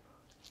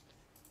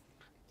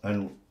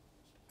 And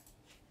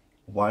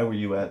why were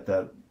you at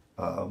that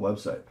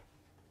website?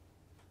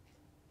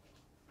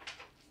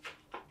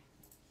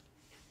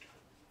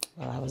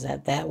 Well, I was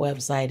at that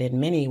website and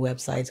many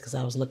websites because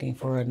I was looking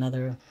for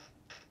another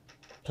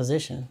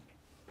position.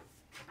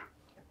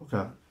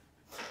 Okay.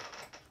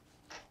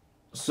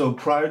 So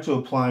prior to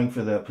applying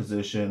for that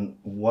position,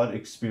 what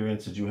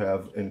experience did you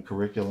have in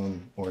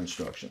curriculum or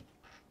instruction?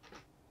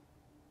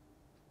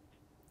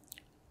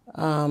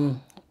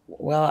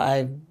 Well,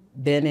 I've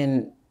been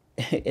in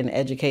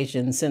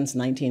education since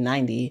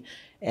 1990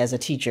 as a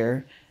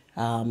teacher.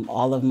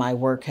 All of my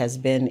work has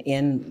been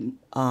in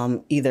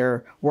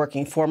either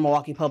working for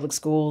Milwaukee Public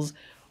Schools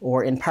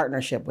or in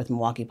partnership with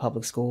Milwaukee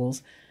Public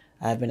Schools.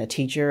 I've been a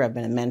teacher, I've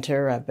been a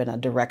mentor, I've been a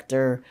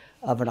director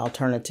of an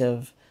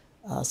alternative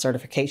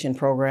certification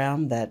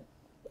program that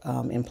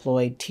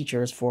employed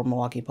teachers for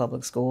Milwaukee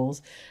Public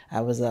Schools.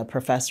 I was a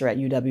professor at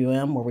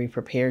UWM where we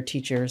prepared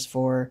teachers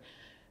for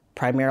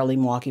primarily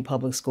Milwaukee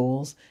Public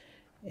Schools.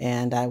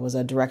 And I was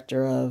a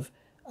director of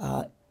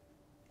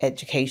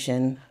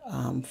education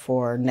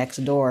for Next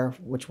Door,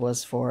 which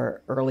was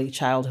for early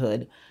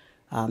childhood.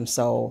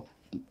 So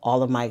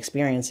all of my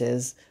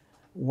experiences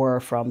were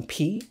from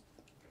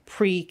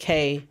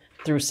pre-K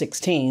through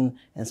 16,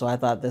 and so I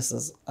thought this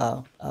is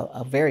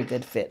a very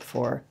good fit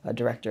for a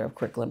director of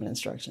curriculum and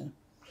instruction.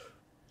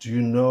 Do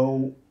you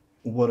know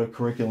what a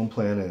curriculum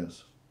plan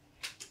is?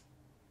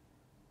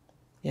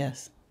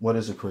 Yes. What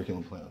is a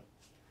curriculum plan?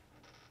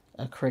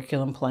 A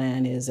curriculum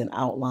plan is an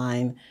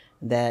outline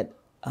that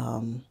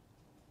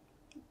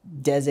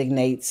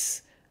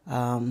designates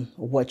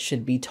what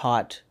should be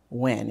taught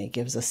when. It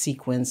gives a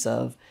sequence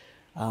of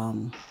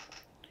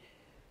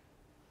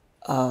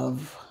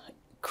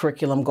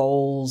curriculum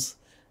goals,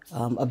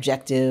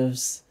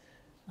 objectives,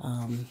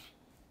 and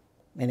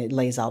it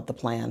lays out the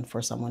plan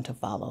for someone to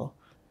follow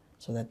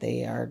so that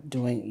they are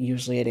doing,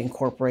 usually it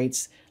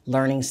incorporates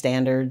learning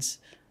standards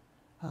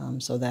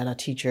so that a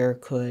teacher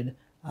could,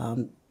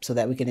 so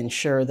that we can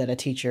ensure that a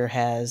teacher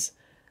has,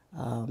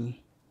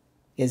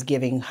 is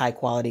giving high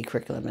quality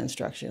curriculum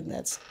instruction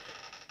that's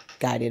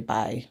guided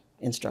by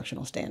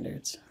instructional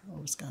standards, or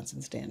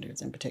Wisconsin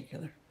standards in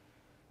particular.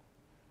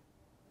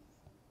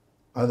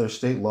 Are there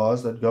state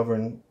laws that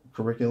govern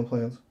curriculum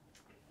plans?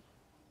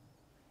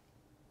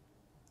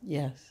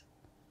 Yes.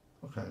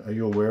 Okay. Are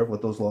you aware of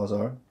what those laws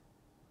are?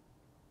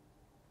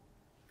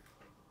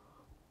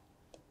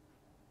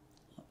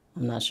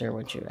 I'm not sure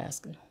what you're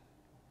asking.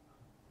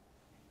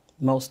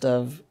 Most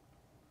of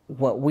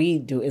what we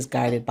do is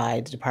guided by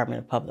the Department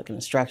of Public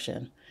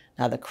Instruction.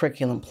 Now, the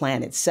curriculum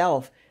plan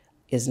itself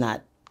is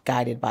not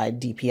guided by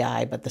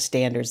DPI, but the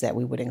standards that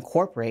we would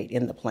incorporate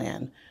in the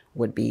plan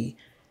would be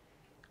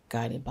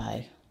guided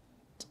by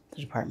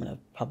the Department of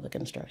Public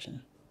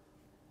Instruction.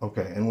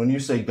 Okay. And when you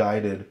say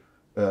guided,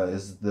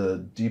 is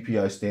the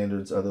DPI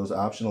standards, are those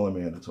optional or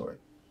mandatory?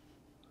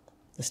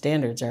 The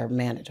standards are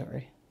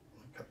mandatory.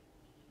 Okay.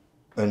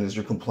 And is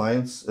your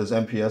compliance, is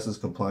MPS's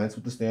compliance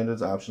with the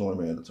standards optional or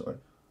mandatory?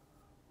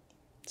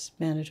 It's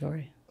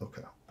mandatory.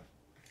 Okay.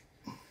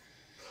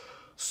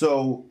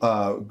 So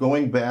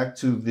going back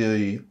to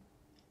the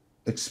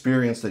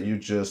experience that you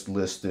just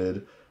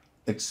listed,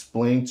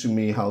 explain to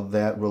me how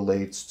that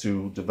relates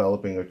to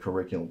developing a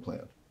curriculum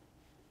plan.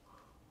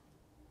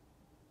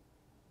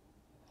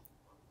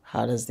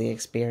 How does the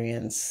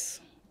experience,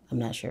 I'm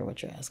not sure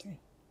what you're asking.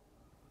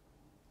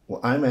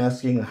 Well, I'm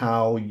asking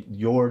how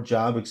your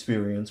job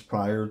experience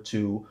prior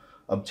to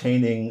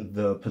obtaining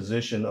the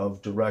position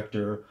of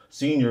director,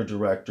 senior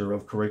director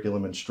of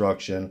curriculum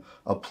instruction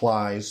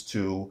applies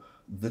to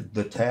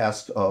the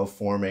task of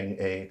forming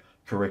a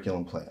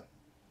curriculum plan.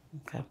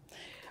 Okay.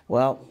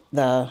 Well,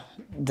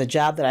 the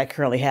job that I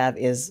currently have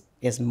is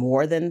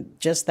more than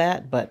just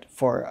that, but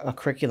for a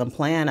curriculum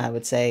plan, I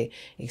would say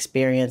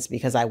experience,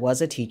 because I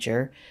was a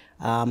teacher.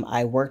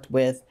 I worked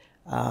with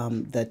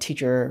the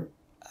teacher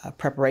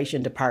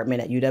preparation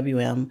department at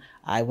UWM.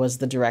 I was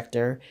the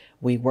director.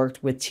 We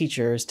worked with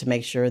teachers to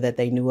make sure that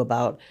they knew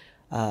about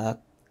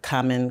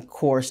Common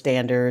Core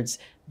standards,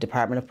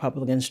 Department of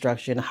Public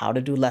Instruction, how to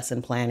do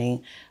lesson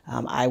planning.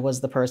 I was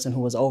the person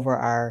who was over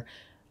our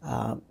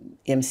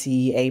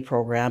MCEA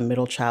program,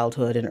 Middle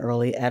Childhood and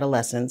Early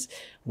Adolescence,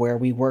 where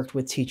we worked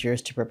with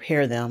teachers to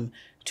prepare them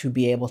to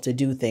be able to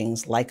do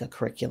things like a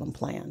curriculum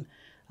plan.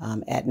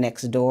 At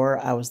Next Door,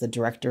 I was the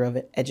director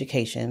of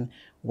education,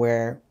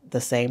 where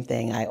the same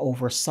thing, I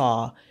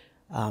oversaw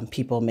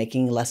people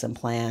making lesson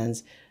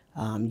plans,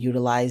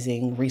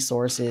 utilizing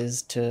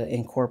resources to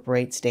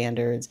incorporate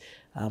standards.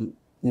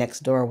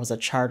 Next Door was a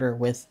charter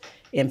with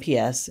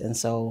MPS, and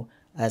so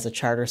as a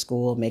charter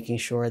school, making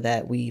sure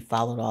that we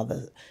followed all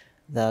the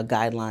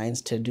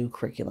guidelines to do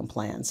curriculum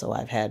plans. So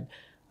I've had,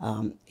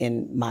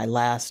 in my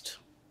last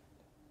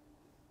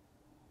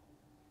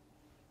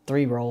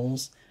 3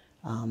 roles,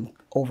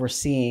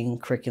 overseeing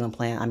curriculum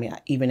plan. I mean,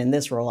 even in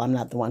this role, I'm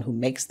not the one who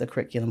makes the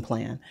curriculum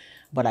plan,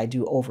 but I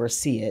do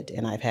oversee it,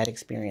 and I've had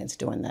experience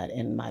doing that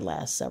in my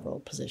last several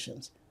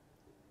positions.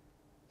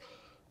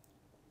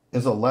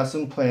 Is a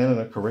lesson plan and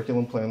a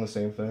curriculum plan the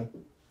same thing?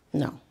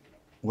 No.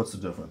 What's the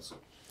difference?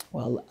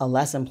 Well, a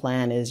lesson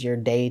plan is your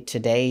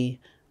day-to-day,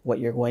 what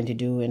you're going to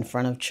do in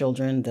front of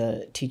children,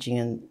 the teaching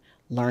and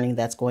learning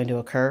that's going to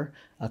occur.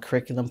 A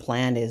curriculum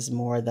plan is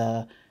more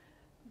the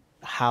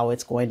how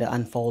it's going to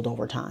unfold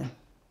over time.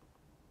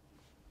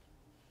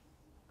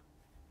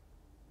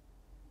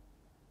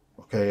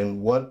 Okay,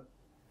 and what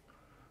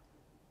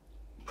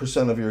 %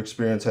 of your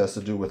experience has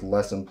to do with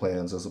lesson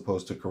plans as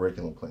opposed to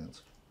curriculum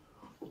plans?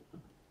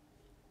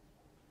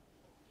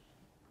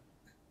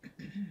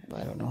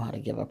 I don't know how to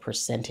give a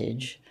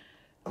percentage.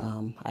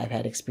 I've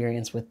had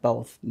experience with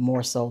both,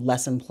 more so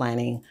lesson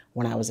planning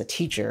when I was a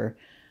teacher,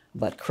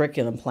 but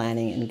curriculum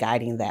planning and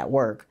guiding that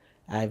work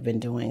I've been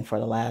doing for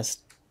the last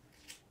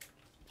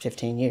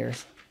 15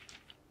 years.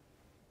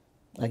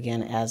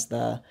 Again, as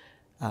the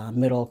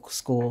middle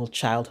school,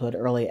 childhood,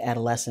 early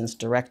adolescence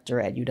director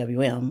at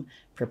UWM,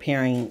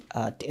 preparing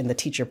in the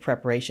teacher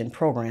preparation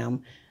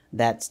program,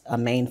 that's a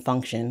main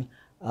function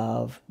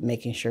of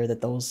making sure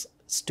that those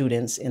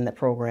students in the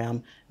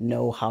program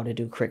know how to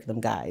do curriculum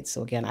guides.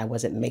 So again, I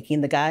wasn't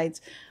making the guides,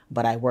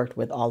 but I worked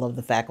with all of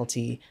the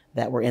faculty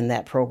that were in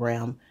that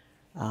program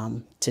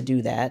to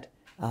do that.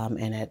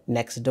 And at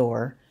Next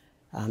Door,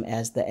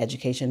 as the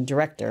education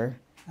director,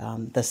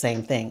 the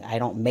same thing. I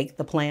don't make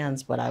the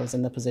plans, but I was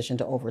in the position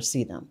to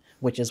oversee them,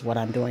 which is what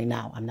I'm doing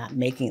now. I'm not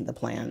making the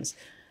plans.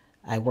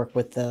 I work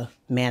with the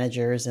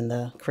managers and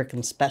the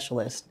curriculum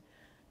specialists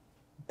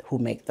who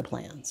make the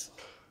plans.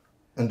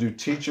 And do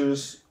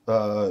teachers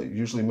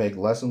usually make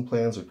lesson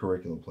plans or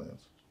curriculum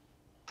plans?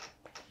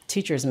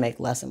 Teachers make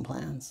lesson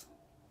plans,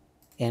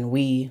 and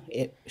we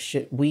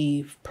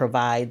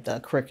provide the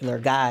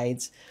curricular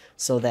guides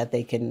so that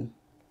they can,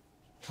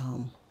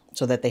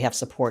 so that they have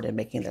support in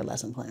making their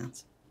lesson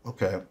plans.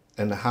 Okay,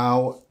 and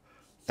how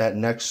at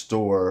Next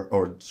Door,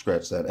 or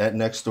scratch that, at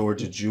Next Door,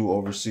 did you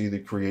oversee the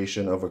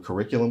creation of a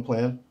curriculum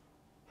plan?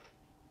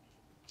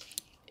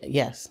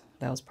 Yes,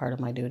 that was part of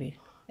my duty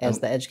as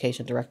the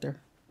education director.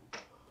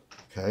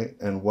 Okay,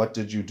 and what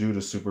did you do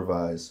to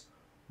supervise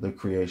the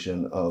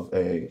creation of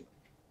a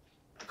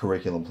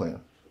curriculum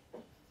plan?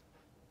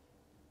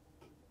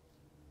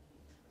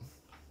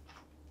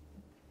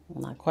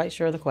 I'm not quite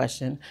sure of the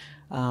question.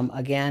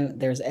 Again,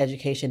 there's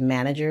education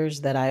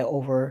managers that I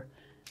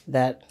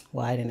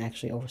I didn't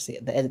actually oversee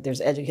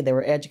it. There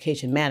were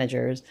education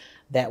managers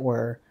that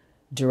were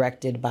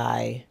directed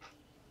by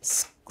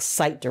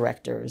site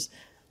directors.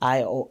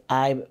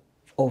 I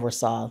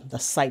oversaw the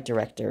site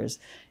directors,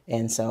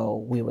 and so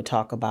we would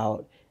talk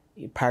about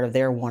part of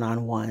their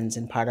one-on-ones,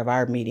 and part of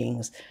our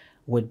meetings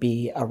would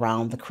be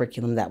around the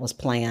curriculum that was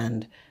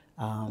planned.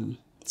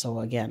 So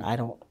again,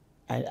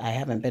 I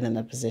haven't been in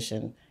a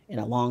position in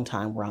a long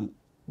time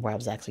where I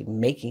was actually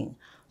making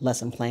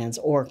lesson plans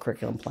or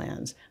curriculum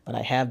plans, but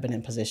I have been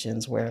in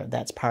positions where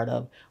that's part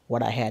of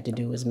what I had to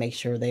do, is make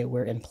sure they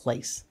were in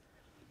place.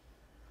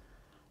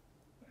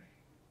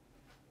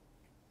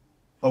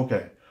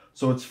 Okay,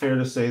 so it's fair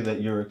to say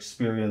that your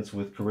experience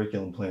with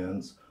curriculum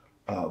plans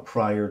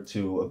prior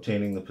to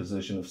obtaining the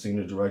position of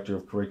Senior Director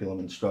of Curriculum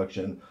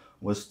Instruction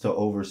was to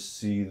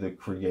oversee the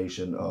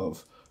creation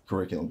of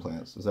curriculum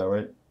plans. Is that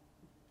right?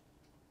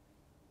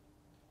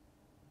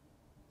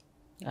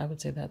 I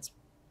would say that's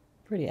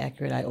pretty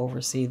accurate. I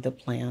oversee the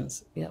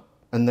plans. Yep.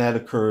 And that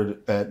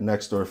occurred at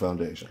Next Door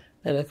Foundation?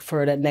 That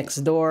occurred at Next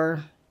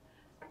Door.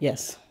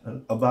 Yes.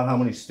 And about how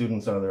many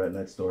students are there at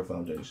Next Door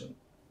Foundation?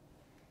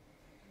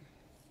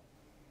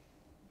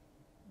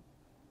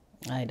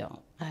 I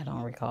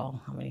don't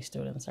recall how many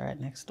students are at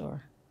Next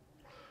Door.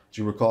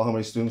 Do you recall how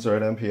many students are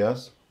at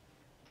MPS?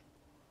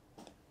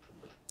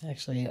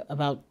 Actually,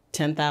 about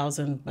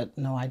 10,000, but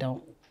no, I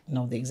don't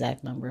know the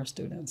exact number of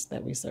students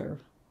that we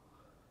serve.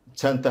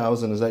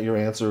 10,000, is that your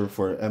answer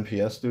for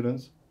MPS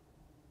students?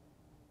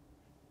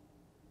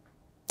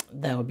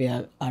 That would be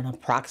an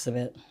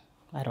approximate.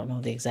 I don't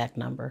know the exact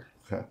number.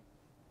 Okay.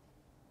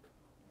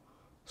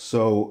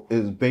 So,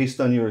 based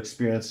on your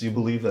experience, do you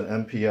believe that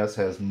MPS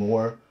has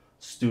more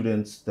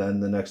students than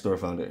the Next Door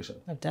Foundation?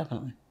 Oh,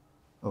 definitely.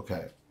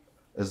 Okay.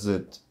 Is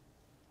it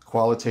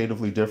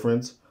qualitatively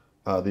different,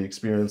 the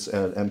experience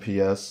at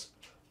MPS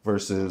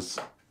versus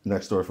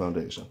Next Door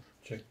Foundation?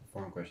 Check the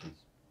form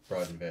questions.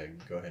 Broad and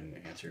vague. Go ahead and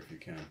answer if you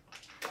can.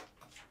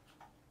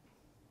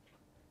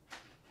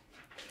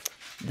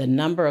 The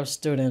number of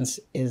students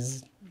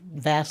is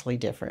vastly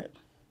different.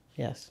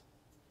 Yes.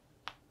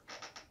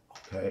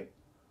 Okay.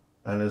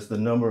 And is the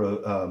number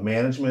of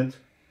management,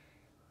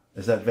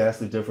 is that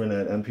vastly different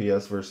at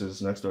MPS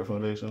versus Next Door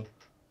Foundation?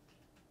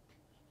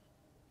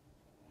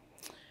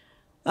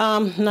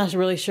 Not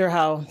really sure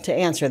how to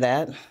answer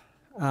that.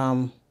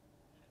 The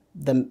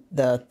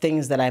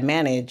things that I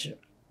manage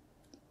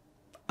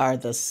are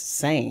the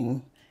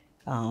same,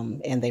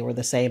 and they were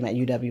the same at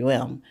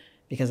UWM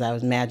because I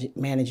was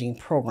managing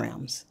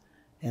programs.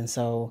 And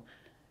so,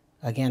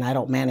 again, I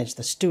don't manage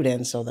the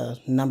students, so the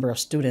number of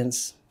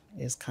students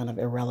is kind of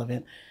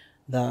irrelevant.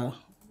 The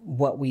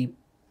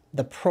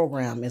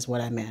program is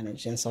what I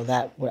manage, and so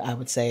that I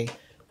would say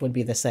would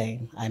be the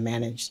same. I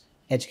manage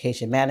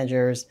education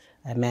managers.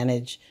 I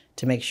manage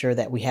to make sure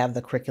that we have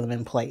the curriculum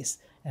in place,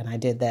 and I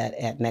did that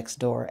at Next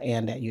Door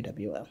and at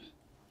UWM.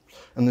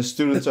 And the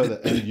students are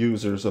the end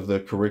users of the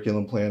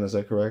curriculum plan, is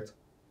that correct?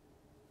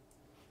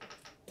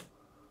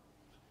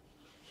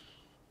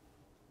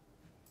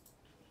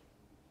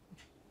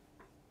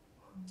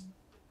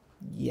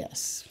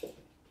 Yes.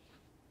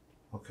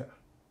 Okay.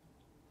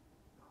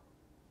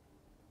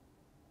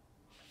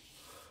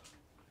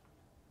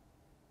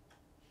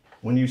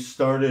 When you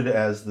started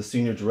as the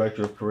Senior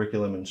Director of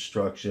Curriculum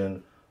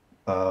Instruction,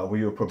 were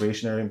you a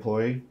probationary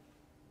employee?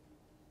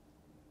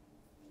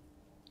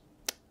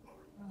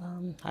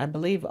 I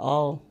believe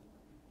all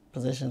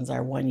positions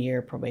are 1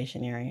 year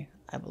probationary.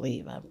 I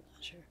believe. I'm not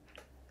sure.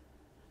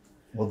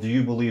 Well, do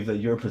you believe that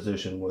your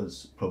position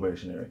was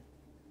probationary?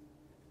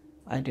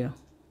 I do.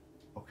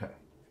 Okay.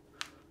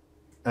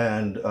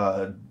 And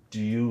do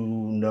you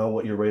know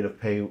what your rate of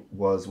pay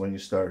was when you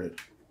started?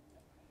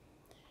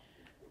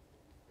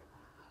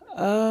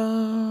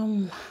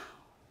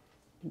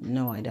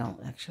 No, I don't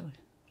actually.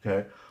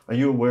 Okay. Are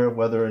you aware of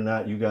whether or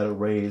not you got a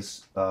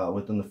raise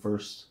within the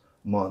first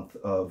month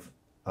of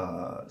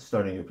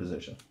starting your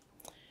position?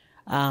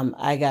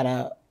 I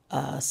got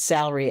a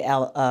salary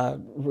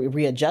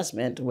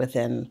readjustment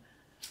within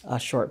a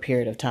short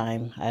period of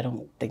time. I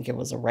don't think it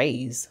was a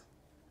raise.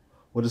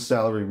 What does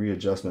salary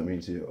readjustment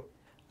mean to you?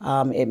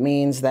 It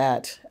means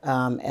that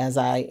as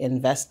I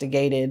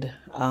investigated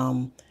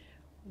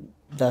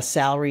the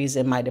salaries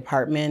in my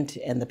department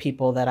and the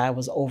people that I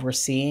was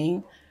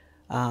overseeing,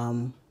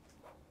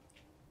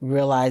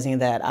 realizing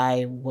that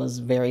I was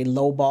very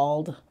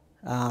lowballed.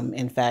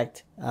 In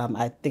fact,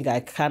 I think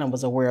I kind of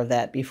was aware of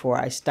that before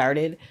I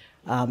started,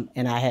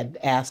 and I had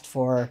asked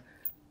for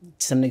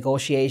some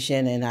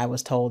negotiation, and I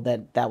was told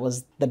that that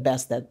was the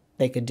best that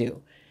they could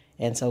do.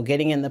 And so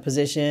getting in the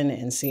position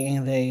and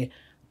seeing the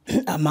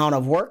amount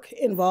of work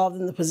involved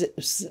in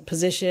the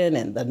position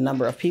and the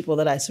number of people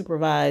that I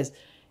supervised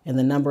and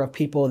the number of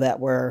people that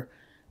were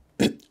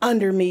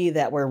under me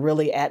that were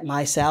really at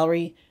my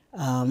salary,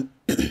 I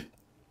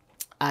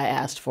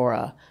asked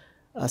for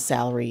a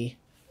salary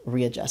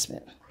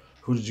readjustment.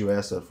 Who did you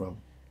ask that from?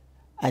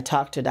 I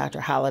talked to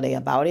Dr. Holliday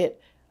about it.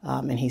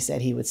 And he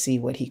said he would see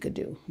what he could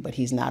do, but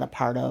he's not a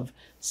part of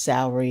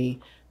salary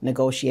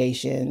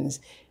negotiations.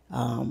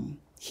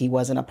 He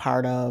wasn't a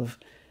part of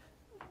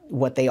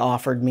what they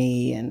offered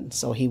me. And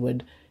so he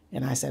would,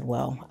 and I said,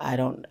 well,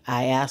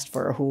 I asked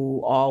for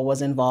who all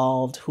was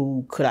involved,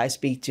 who could I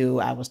speak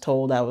to. I was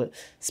told I was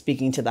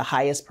speaking to the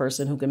highest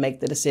person who could make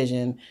the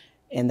decision,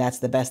 and that's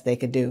the best they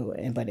could do.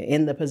 But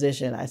in the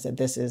position, I said,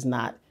 this is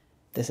not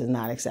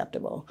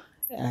acceptable.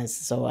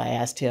 So I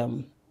asked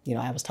him,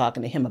 I was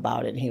talking to him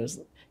about it, and he was,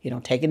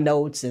 taking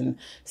notes and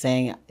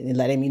saying,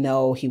 letting me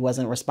know he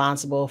wasn't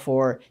responsible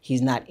for,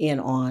 he's not in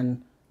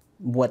on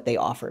what they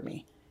offered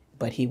me,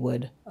 but he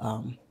would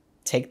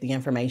take the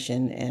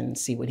information and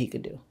see what he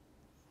could do.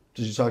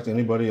 Did you talk to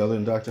anybody other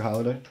than Dr.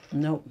 Holliday?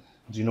 Nope.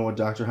 Do you know what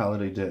Dr.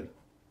 Holliday did?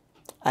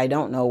 I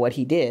don't know what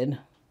he did.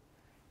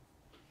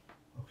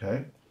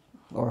 Okay.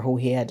 Or who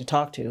he had to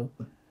talk to.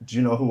 Do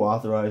you know who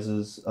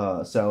authorizes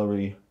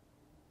salary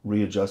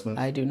readjustments?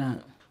 I do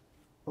not.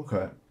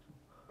 Okay.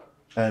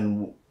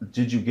 And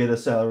did you get a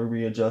salary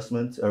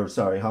readjustment? Or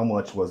sorry, how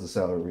much was the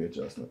salary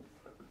readjustment?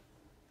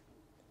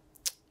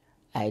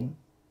 I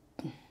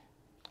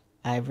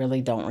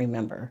really don't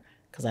remember,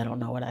 because I don't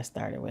know what I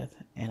started with,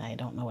 and I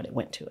don't know what it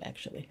went to,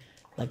 actually.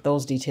 Like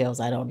those details,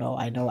 I don't know.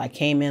 I know I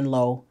came in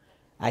low,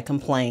 I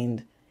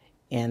complained,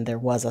 and there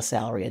was a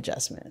salary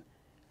adjustment.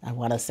 I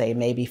want to say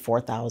maybe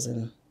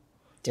 4,000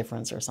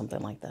 difference or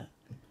something like that.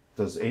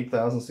 Does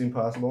 8,000 seem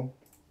possible?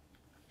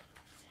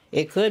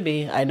 It could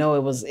be. I know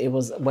it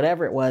was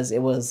whatever it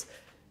was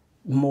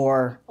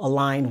more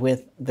aligned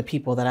with the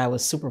people that I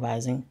was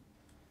supervising,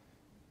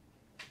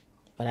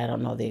 but I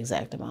don't know the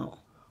exact amount.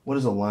 What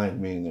does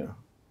aligned mean there?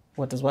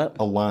 What does what?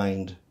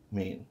 Aligned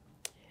mean?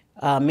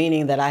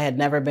 Meaning that I had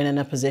never been in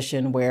a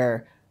position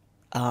where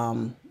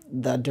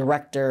the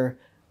director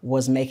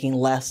was making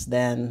less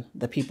than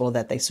the people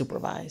that they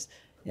supervised.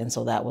 And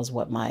so that was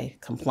what my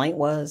complaint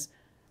was.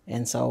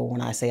 And so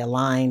when I say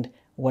aligned,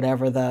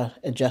 whatever the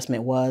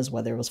adjustment was,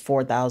 whether it was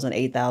 4,000,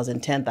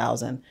 8,000,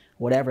 10,000,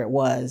 whatever it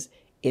was,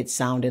 it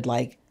sounded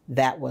like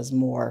that was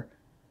more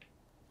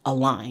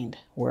aligned,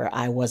 where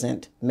I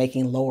wasn't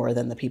making lower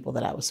than the people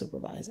that I was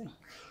supervising.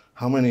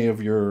 How many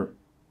of your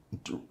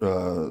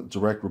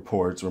direct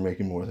reports were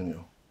making more than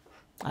you?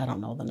 I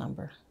don't know the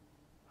number.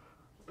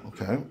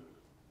 Okay.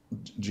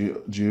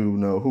 Do you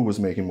know who was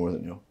making more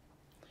than you?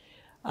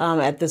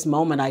 At this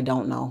moment, I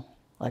don't know.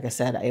 Like I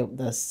said,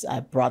 I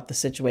brought the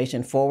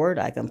situation forward,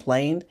 I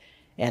complained,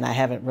 and I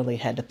haven't really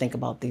had to think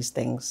about these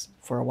things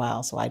for a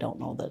while, so I don't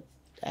know the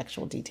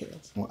actual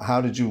details. How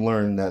did you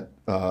learn that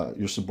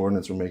your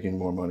subordinates were making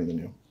more money than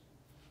you?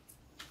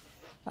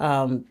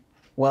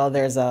 Well,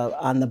 there's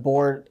in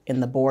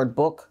the board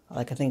book,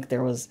 like I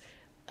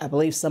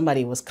believe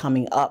somebody was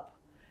coming up.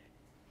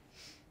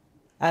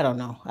 I don't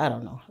know.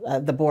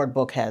 The board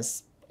book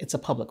it's a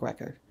public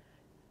record.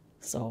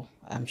 So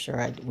I'm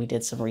sure we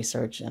did some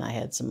research, and I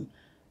had some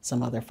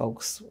other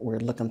folks were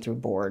looking through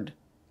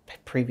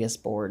previous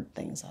board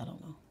things. I don't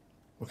know.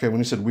 Okay, when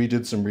you said we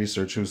did some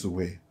research, who's the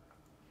we?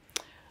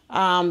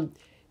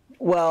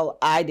 Well,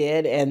 I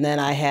did, and then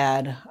I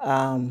had,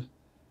 who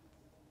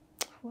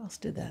else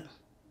did that?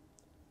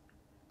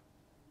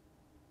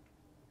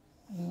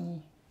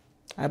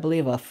 I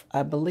believe,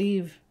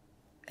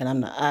 and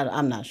I'm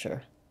not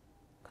sure,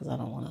 because I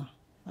don't want to,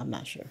 I'm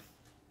not sure.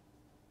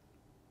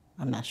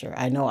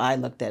 I know I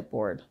looked at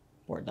board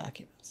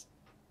documents.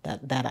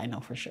 That I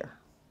know for sure.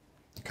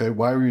 Okay,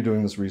 why were you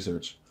doing this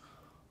research?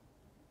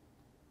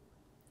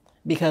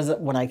 Because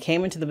when I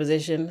came into the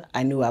position,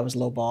 I knew I was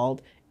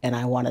lowballed, and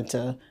I wanted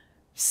to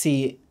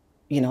see,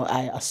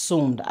 I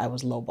assumed I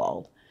was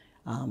lowballed.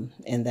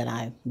 And then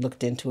I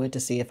looked into it to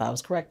see if I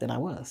was correct, and I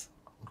was.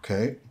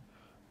 Okay.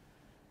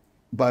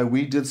 By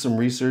we did some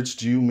research,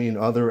 do you mean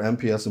other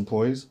MPS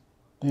employees?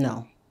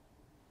 No.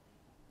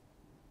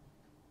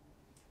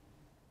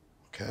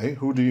 Okay,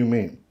 who do you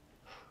mean?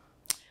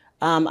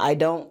 I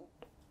don't,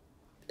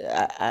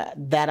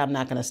 that I'm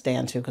not going to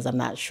stand to, because I'm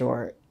not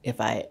sure if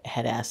I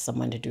had asked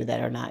someone to do that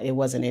or not. It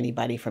wasn't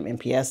anybody from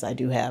MPS. I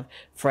do have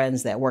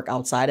friends that work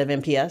outside of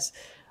MPS,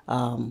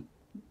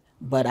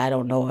 but I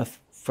don't know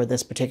if for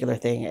this particular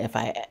thing, if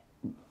I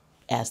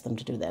asked them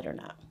to do that or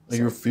not. Are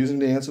you refusing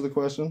to answer the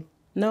question?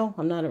 No,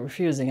 I'm not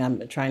refusing.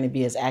 I'm trying to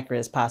be as accurate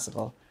as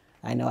possible.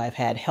 I know I've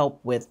had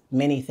help with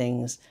many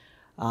things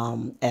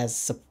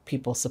as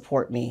people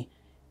support me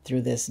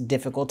through this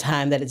difficult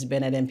time that it's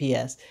been at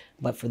MPS.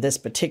 But for this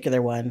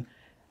particular one,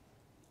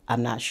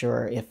 I'm not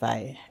sure if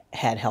I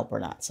had help or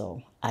not.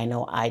 So I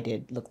know I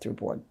did look through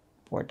board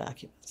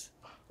documents.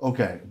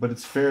 Okay, but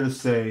it's fair to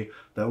say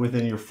that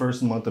within your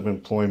first month of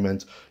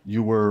employment,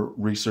 you were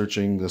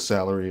researching the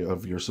salary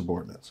of your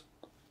subordinates.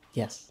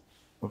 Yes.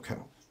 Okay.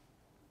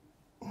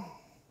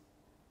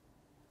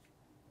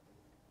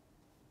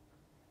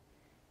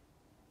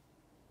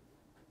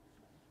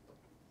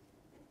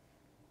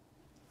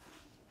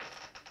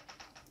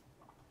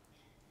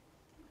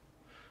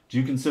 Do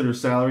you consider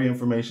salary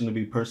information to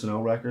be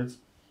personnel records?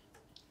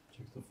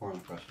 Check the foreign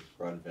questions.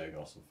 Broad and vague,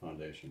 also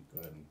foundation. Go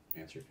ahead and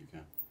answer if you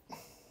can.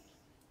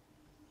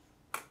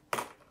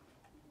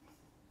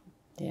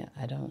 Yeah,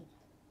 I don't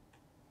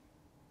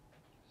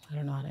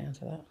know how to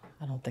answer that.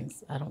 I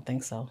don't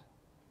think so.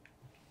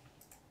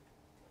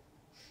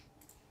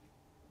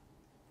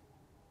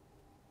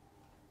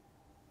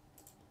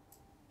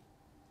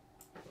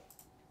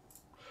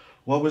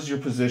 What was your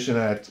position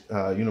at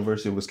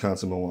University of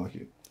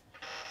Wisconsin-Milwaukee?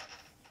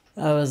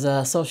 I was an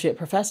associate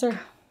professor,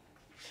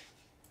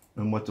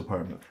 In what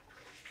department?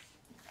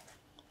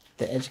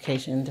 the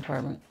education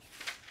department,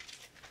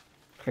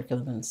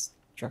 curriculum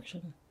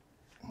instruction.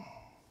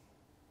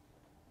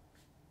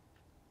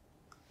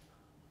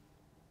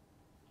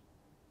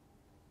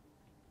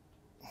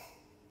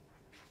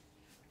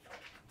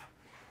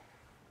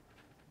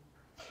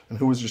 And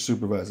who was your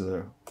supervisor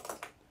there?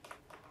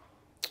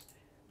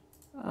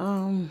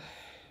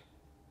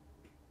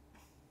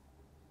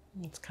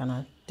 It's kind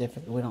of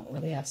difficult. We don't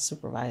really have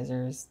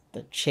supervisors.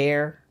 The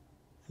chair,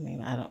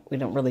 we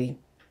don't really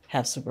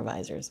have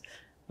supervisors.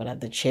 But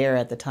the chair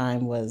at the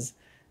time was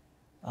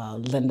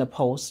Linda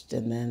Post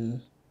and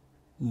then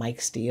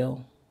Mike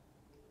Steele.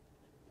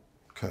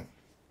 Okay.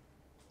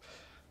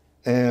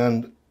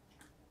 And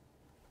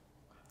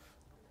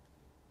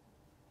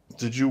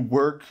did you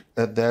work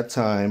at that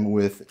time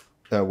with,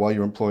 while you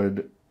were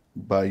employed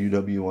by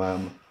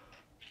UWM,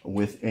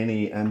 with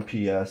any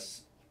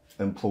MPS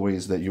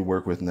employees that you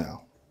work with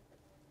now?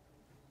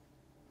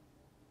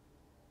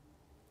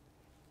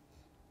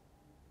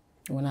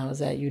 When I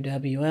was at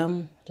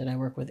UWM, did I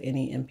work with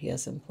any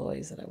MPS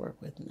employees that I work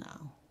with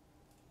now?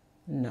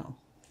 No.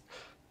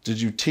 Did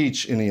you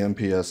teach any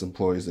MPS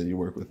employees that you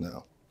work with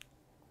now?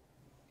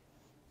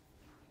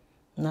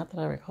 Not that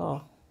I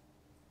recall.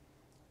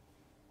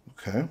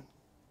 Okay.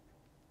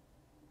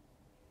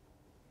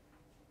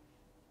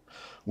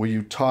 Were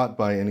you taught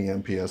by any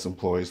MPS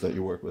employees that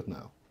you work with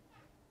now?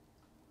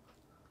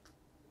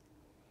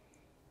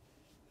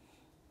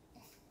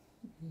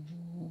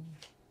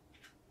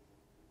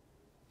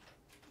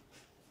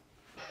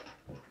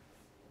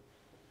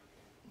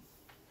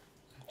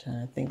 I'm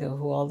trying to think of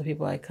who all the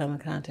people I come in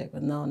contact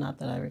with. No, not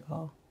that I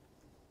recall.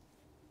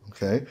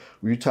 Okay.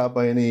 Were you taught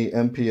by any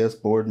MPS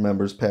board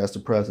members, past or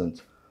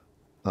present,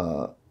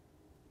 at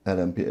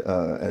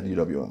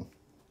UWM?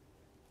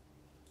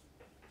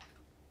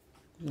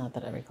 Not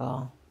that I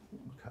recall.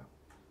 Okay.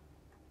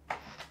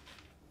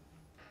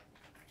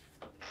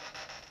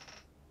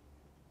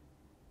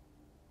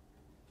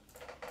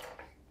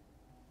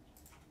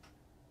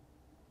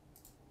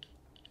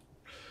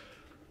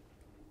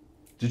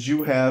 Did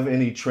you have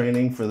any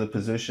training for the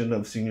position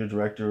of Senior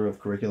Director of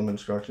Curriculum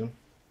Instruction?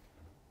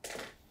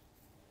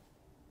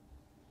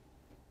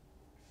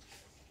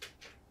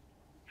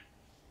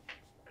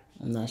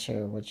 I'm not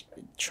sure which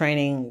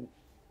training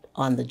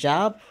on the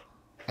job.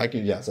 I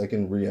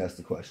can re-ask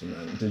the question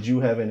then. Did you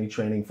have any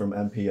training from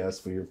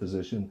MPS for your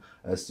position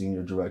as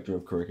Senior Director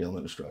of Curriculum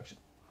Instruction?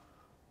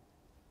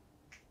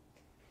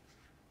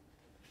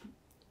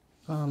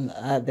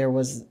 There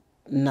was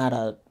not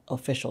a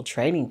official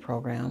training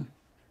program.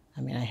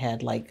 I mean, I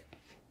had like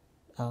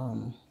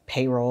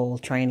payroll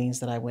trainings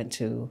that I went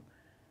to,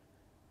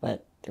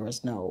 but there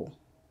was no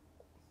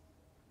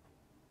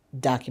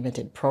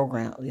documented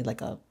program,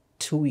 like a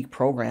 2-week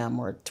program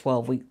or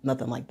 12-week,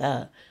 nothing like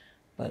that.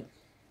 But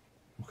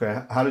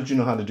okay, how did you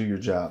know how to do your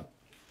job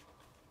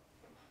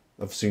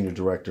of Senior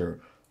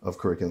Director of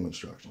Curriculum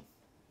Instruction?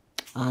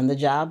 on the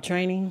job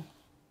training,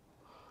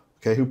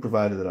 Okay, who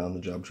provided that on the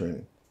job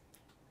training?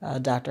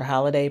 Dr.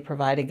 Holliday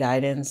provided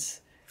guidance.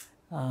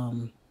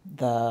 I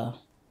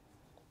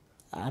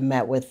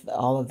met with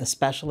all of the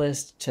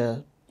specialists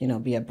to,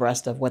 be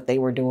abreast of what they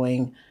were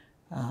doing,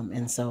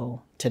 and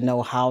so to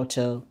know how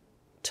to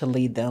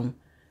lead them,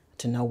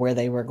 to know where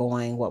they were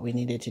going, what we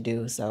needed to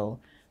do. So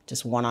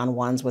just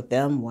one-on-ones with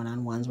them,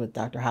 one-on-ones with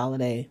Dr.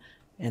 Holliday,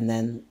 and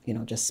then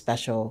just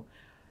special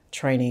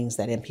trainings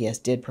that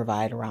MPS did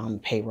provide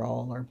around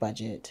payroll or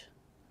budget,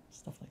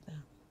 stuff like that.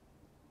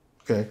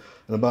 Okay,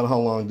 and about how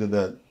long did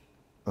that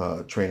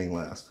training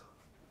last?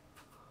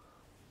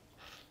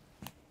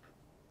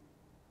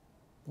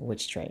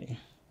 Which training?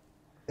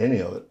 Any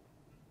of it?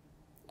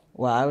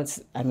 Well,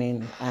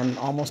 I'm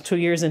almost 2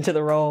 years into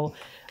the role.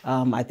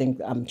 I think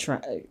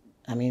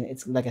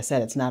it's like I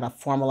said, it's not a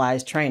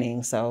formalized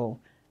training. So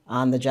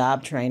on the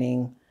job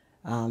training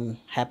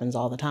happens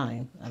all the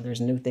time. There's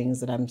new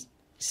things that I'm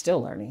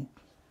still learning.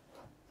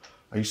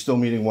 Are you still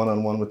meeting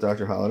one-on-one with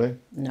Dr. Holliday?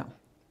 No.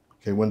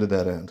 Okay, when did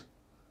that end?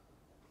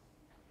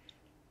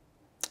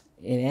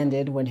 It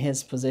ended when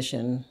his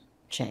position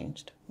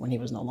changed, when he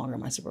was no longer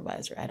my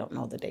supervisor. I don't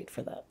know the date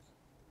for that.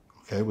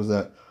 Okay, was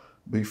that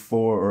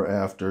before or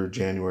after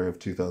January of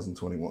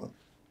 2021?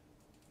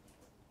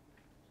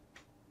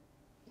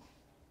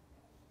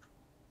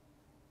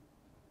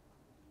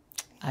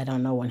 I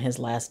don't know when his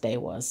last day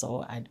was,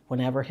 so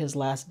whenever his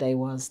last day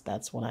was,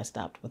 that's when I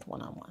stopped with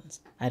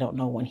one-on-ones. I don't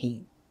know when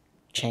he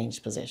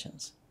changed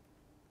positions.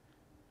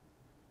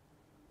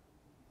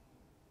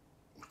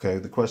 Okay,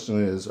 the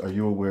question is, are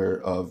you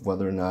aware of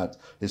whether or not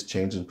his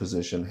change in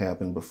position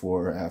happened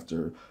before or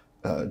after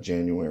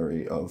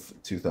January of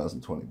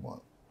 2021?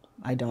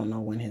 I don't know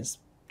when his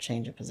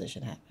change of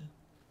position happened.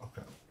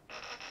 Okay.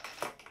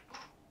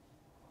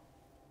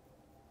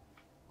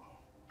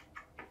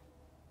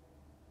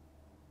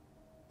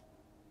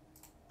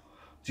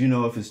 Do you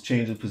know if his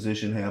change of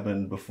position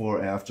happened before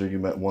or after you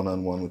met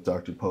one-on-one with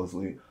Dr.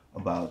 Posley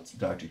about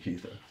Dr.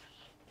 Keither?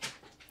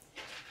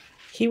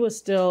 He was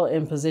still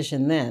in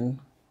position then,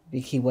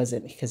 because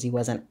he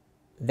wasn't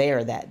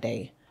there that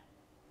day.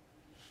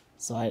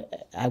 So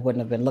I wouldn't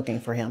have been looking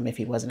for him if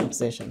he wasn't in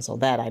position. So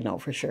that I know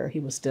for sure.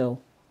 He was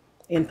still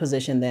in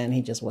position then.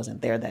 He just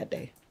wasn't there that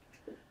day.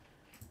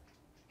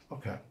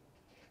 Okay.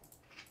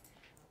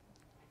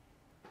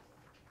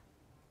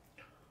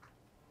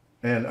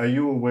 And are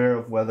you aware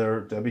of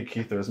whether Debbie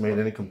Keither has made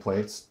any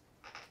complaints?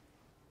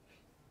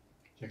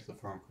 Check the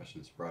form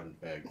questions broad and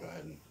vague. Go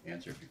ahead and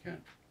answer if you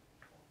can.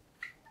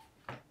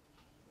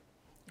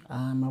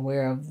 I'm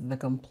aware of the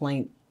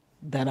complaint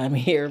that I'm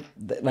here.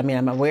 I mean,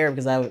 I'm aware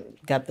because I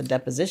got the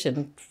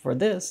deposition for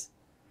this.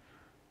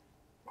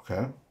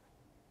 Okay.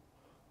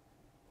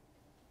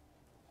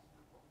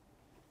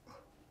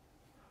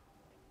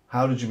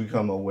 How did you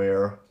become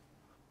aware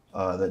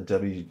that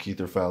Debbie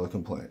Keither filed a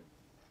complaint?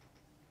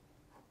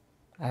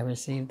 I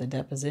received the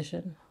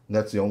deposition.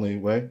 That's the only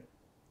way?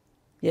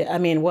 Yeah, I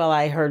mean, well,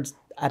 I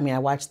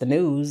watched the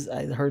news.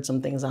 I heard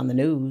some things on the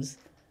news,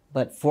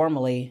 but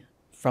formally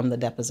from the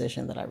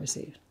deposition that I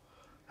received.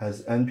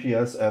 Has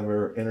MPS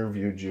ever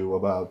interviewed you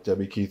about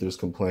Debbie Keither's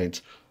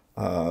complaint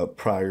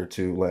prior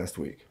to last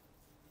week?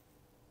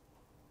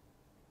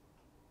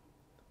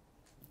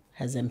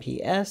 Has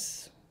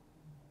MPS?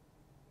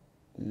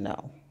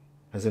 No.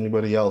 Has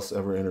anybody else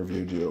ever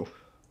interviewed you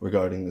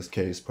regarding this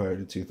case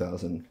prior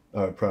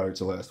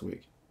to last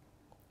week?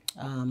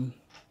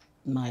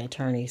 My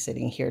attorney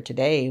sitting here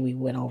today, we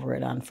went over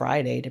it on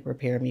Friday to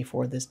prepare me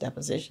for this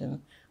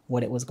deposition,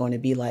 what it was going to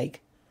be like.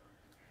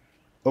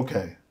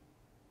 Okay.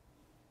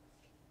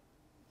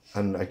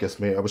 And I guess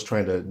maybe I was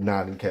trying to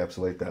not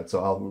encapsulate that, so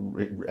I'll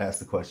ask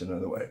the question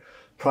another way.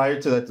 Prior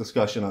to that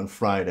discussion on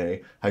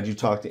Friday, had you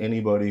talked to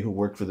anybody who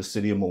worked for the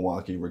city of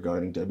Milwaukee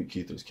regarding Debbie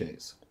Keither's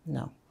case?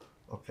 No.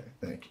 Okay,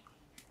 thank you.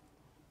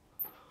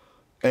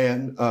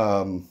 And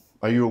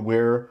are you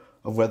aware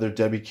of whether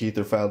Debbie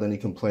Keither filed any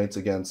complaints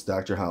against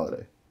Dr.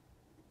 Holliday?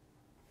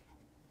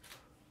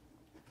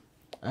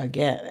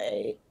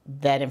 Again,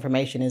 that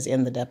information is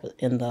in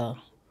the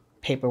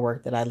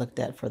paperwork that I looked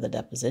at for the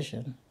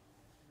deposition.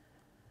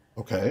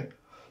 Okay.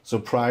 So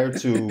prior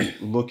to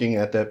looking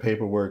at that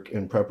paperwork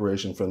in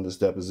preparation for this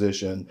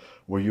deposition,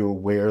 were you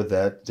aware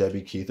that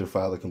Debbie Keither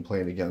filed a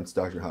complaint against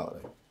Dr.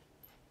 Holliday?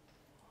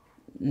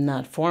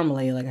 Not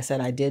formally. Like I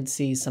said, I did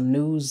see some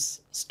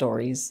news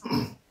stories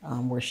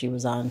where she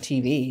was on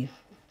TV.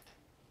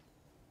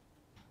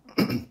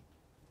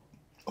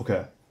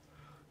 Okay.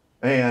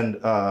 And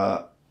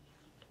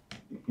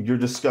your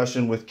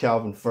discussion with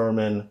Calvin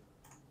Furman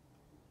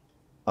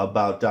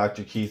about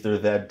Dr.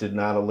 Keither, that did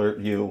not alert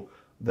you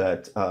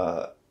that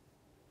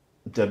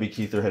Debbie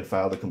Keither had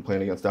filed a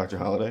complaint against Dr.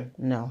 Holliday?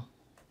 No.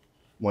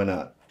 Why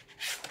not?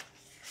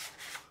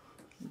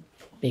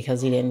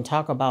 Because he didn't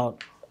talk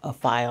about a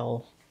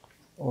file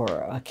or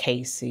a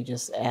case. He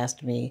just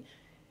asked me.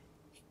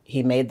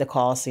 He made the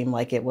call seem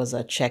like it was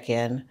a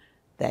check-in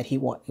that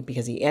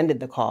because he ended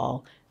the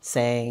call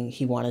saying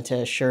he wanted to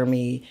assure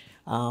me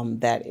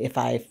that if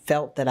I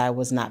felt that I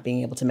was not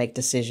being able to make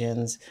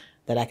decisions,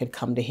 that I could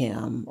come to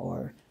him,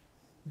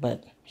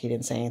 but he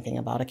didn't say anything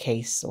about a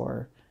case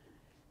or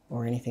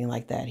anything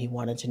like that. He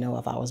wanted to know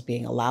if I was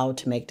being allowed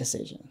to make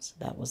decisions.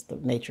 That was the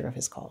nature of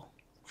his call.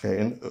 Okay,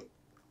 and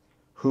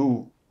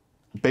who,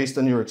 based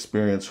on your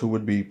experience, who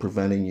would be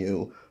preventing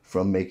you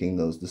from making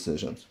those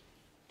decisions?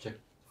 Check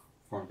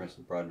form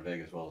question broad and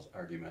vague as well as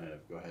argumentative.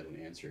 Go ahead and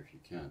answer if you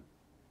can.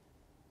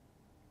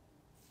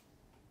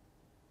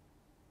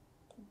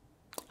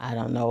 I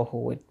don't know who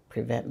would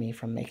prevent me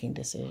from making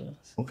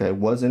decisions. Okay,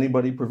 was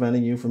anybody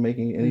preventing you from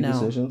making any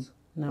decisions?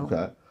 No.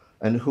 Okay.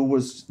 And who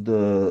was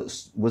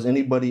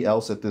anybody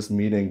else at this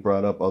meeting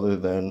brought up other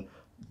than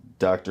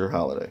Dr.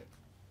 Holliday?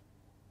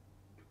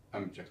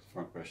 I'm going to check the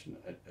form question.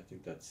 I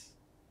think that's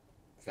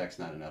facts,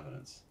 not in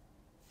evidence.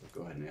 But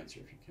go ahead and answer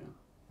if you can.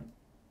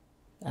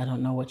 I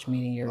don't know which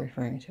meeting you're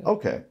referring to.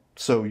 Okay.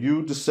 So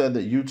you just said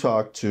that you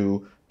talked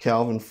to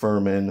Calvin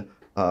Furman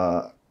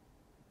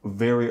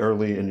very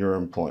early in your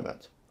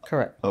employment.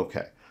 Correct.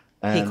 Okay.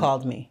 He And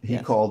called me. He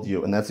yes. called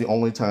you, and that's the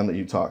only time that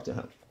you talked to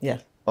him? Yeah.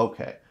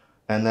 Okay.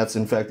 And that's,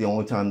 in fact, the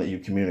only time that you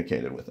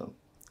communicated with him?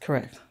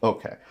 Correct.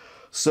 Okay.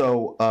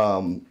 So,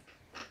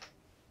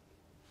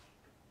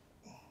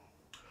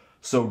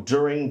 so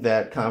during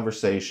that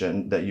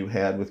conversation that you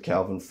had with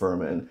Calvin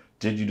Furman,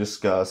 did you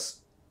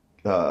discuss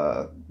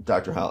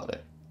Dr.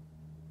 Holliday?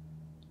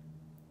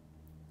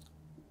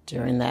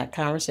 During that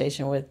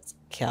conversation with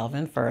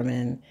Calvin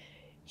Furman,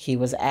 he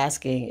was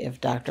asking if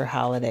Dr.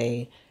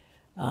 Holliday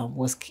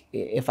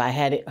if I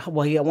had it.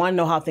 Well, he wanted to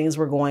know how things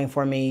were going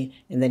for me,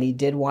 and then he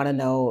did want to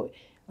know,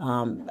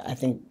 I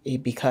think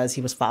because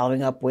he was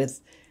following up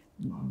with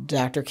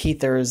Dr.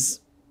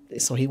 Keither's,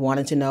 so he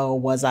wanted to know,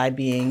 was I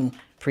being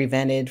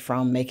prevented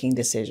from making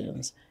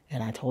decisions?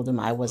 And I told him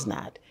I was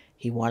not.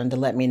 He wanted to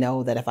let me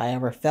know that if I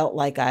ever felt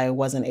like I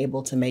wasn't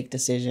able to make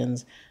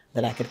decisions,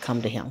 that I could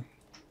come to him.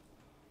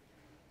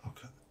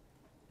 Okay.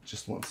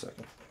 Just 1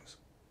 second,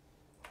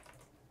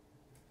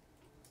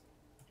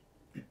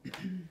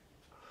 please.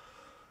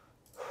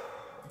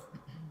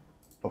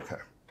 Okay.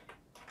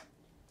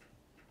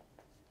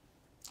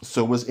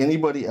 So was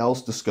anybody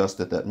else discussed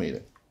at that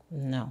meeting?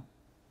 No.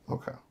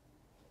 Okay.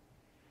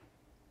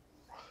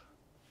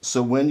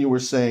 So when you were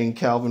saying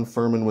Calvin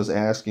Furman was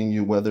asking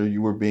you whether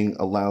you were being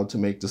allowed to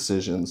make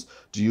decisions,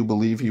 do you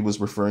believe he was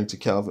referring to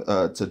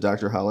to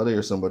Dr. Holliday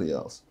or somebody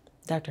else?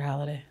 Dr.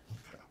 Holliday.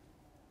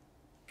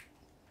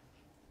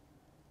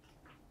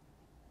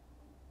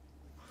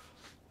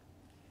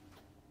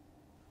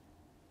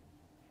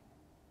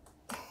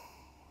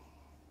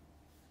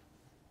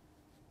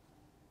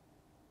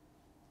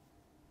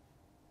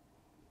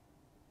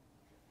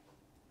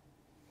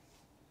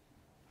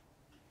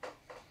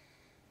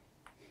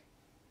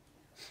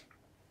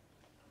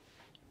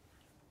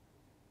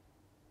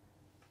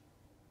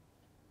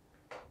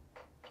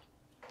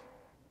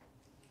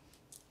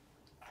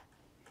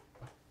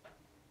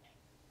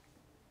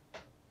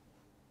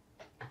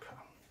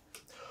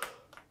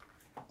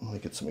 Let me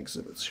get some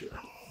exhibits here.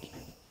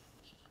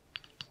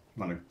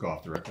 Want to go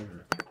off the record?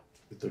 Or?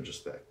 They're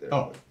just back there.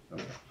 Oh,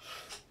 okay.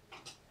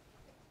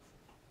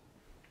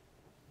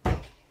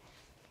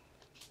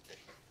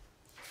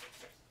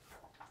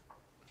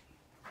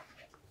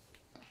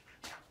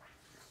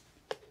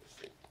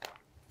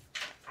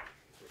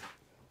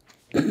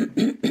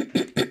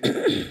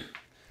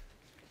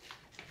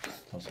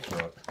 How's the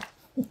throat?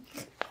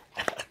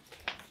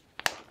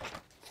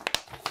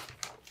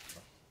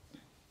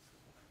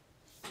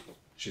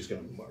 She's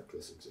going to mark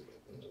this exhibit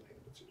and then hand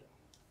it to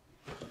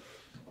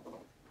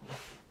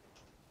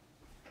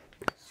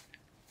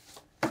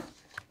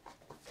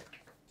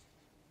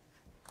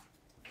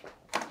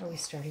you. Are we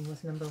starting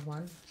with number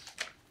 1?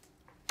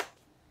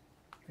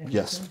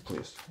 Yes,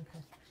 please.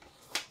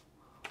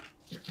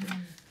 Okay.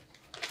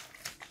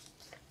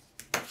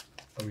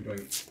 Are we doing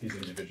these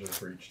individually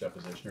for each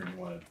deposition, or do you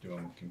want to do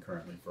them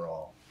concurrently for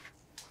all?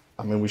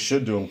 I mean, we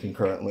should do them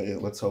concurrently.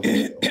 Let's hope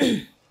we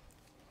do.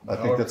 I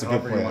think that's a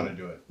good However plan. you want to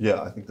do it.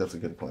 Yeah, I think that's a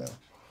good plan.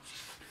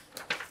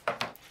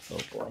 Oh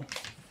boy.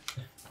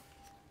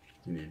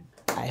 You need.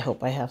 I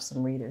hope I have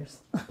some readers.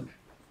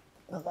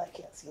 Oh, I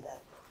can't see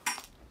that.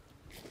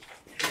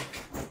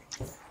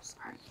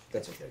 Sorry.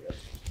 That's okay, guys.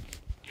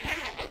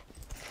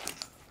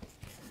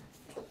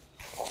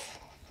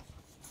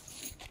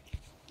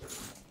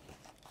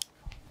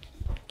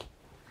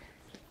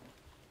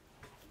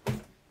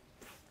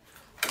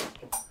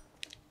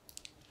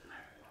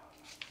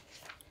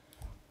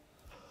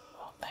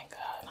 Oh, thank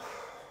God.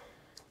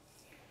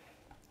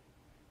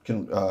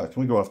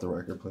 Can we go off the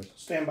record, please?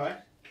 Stand by.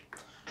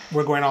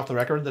 We're going off the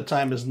record. The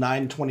time is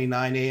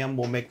 9:29 a.m.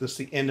 We'll make this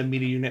the end of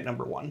media unit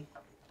number 1.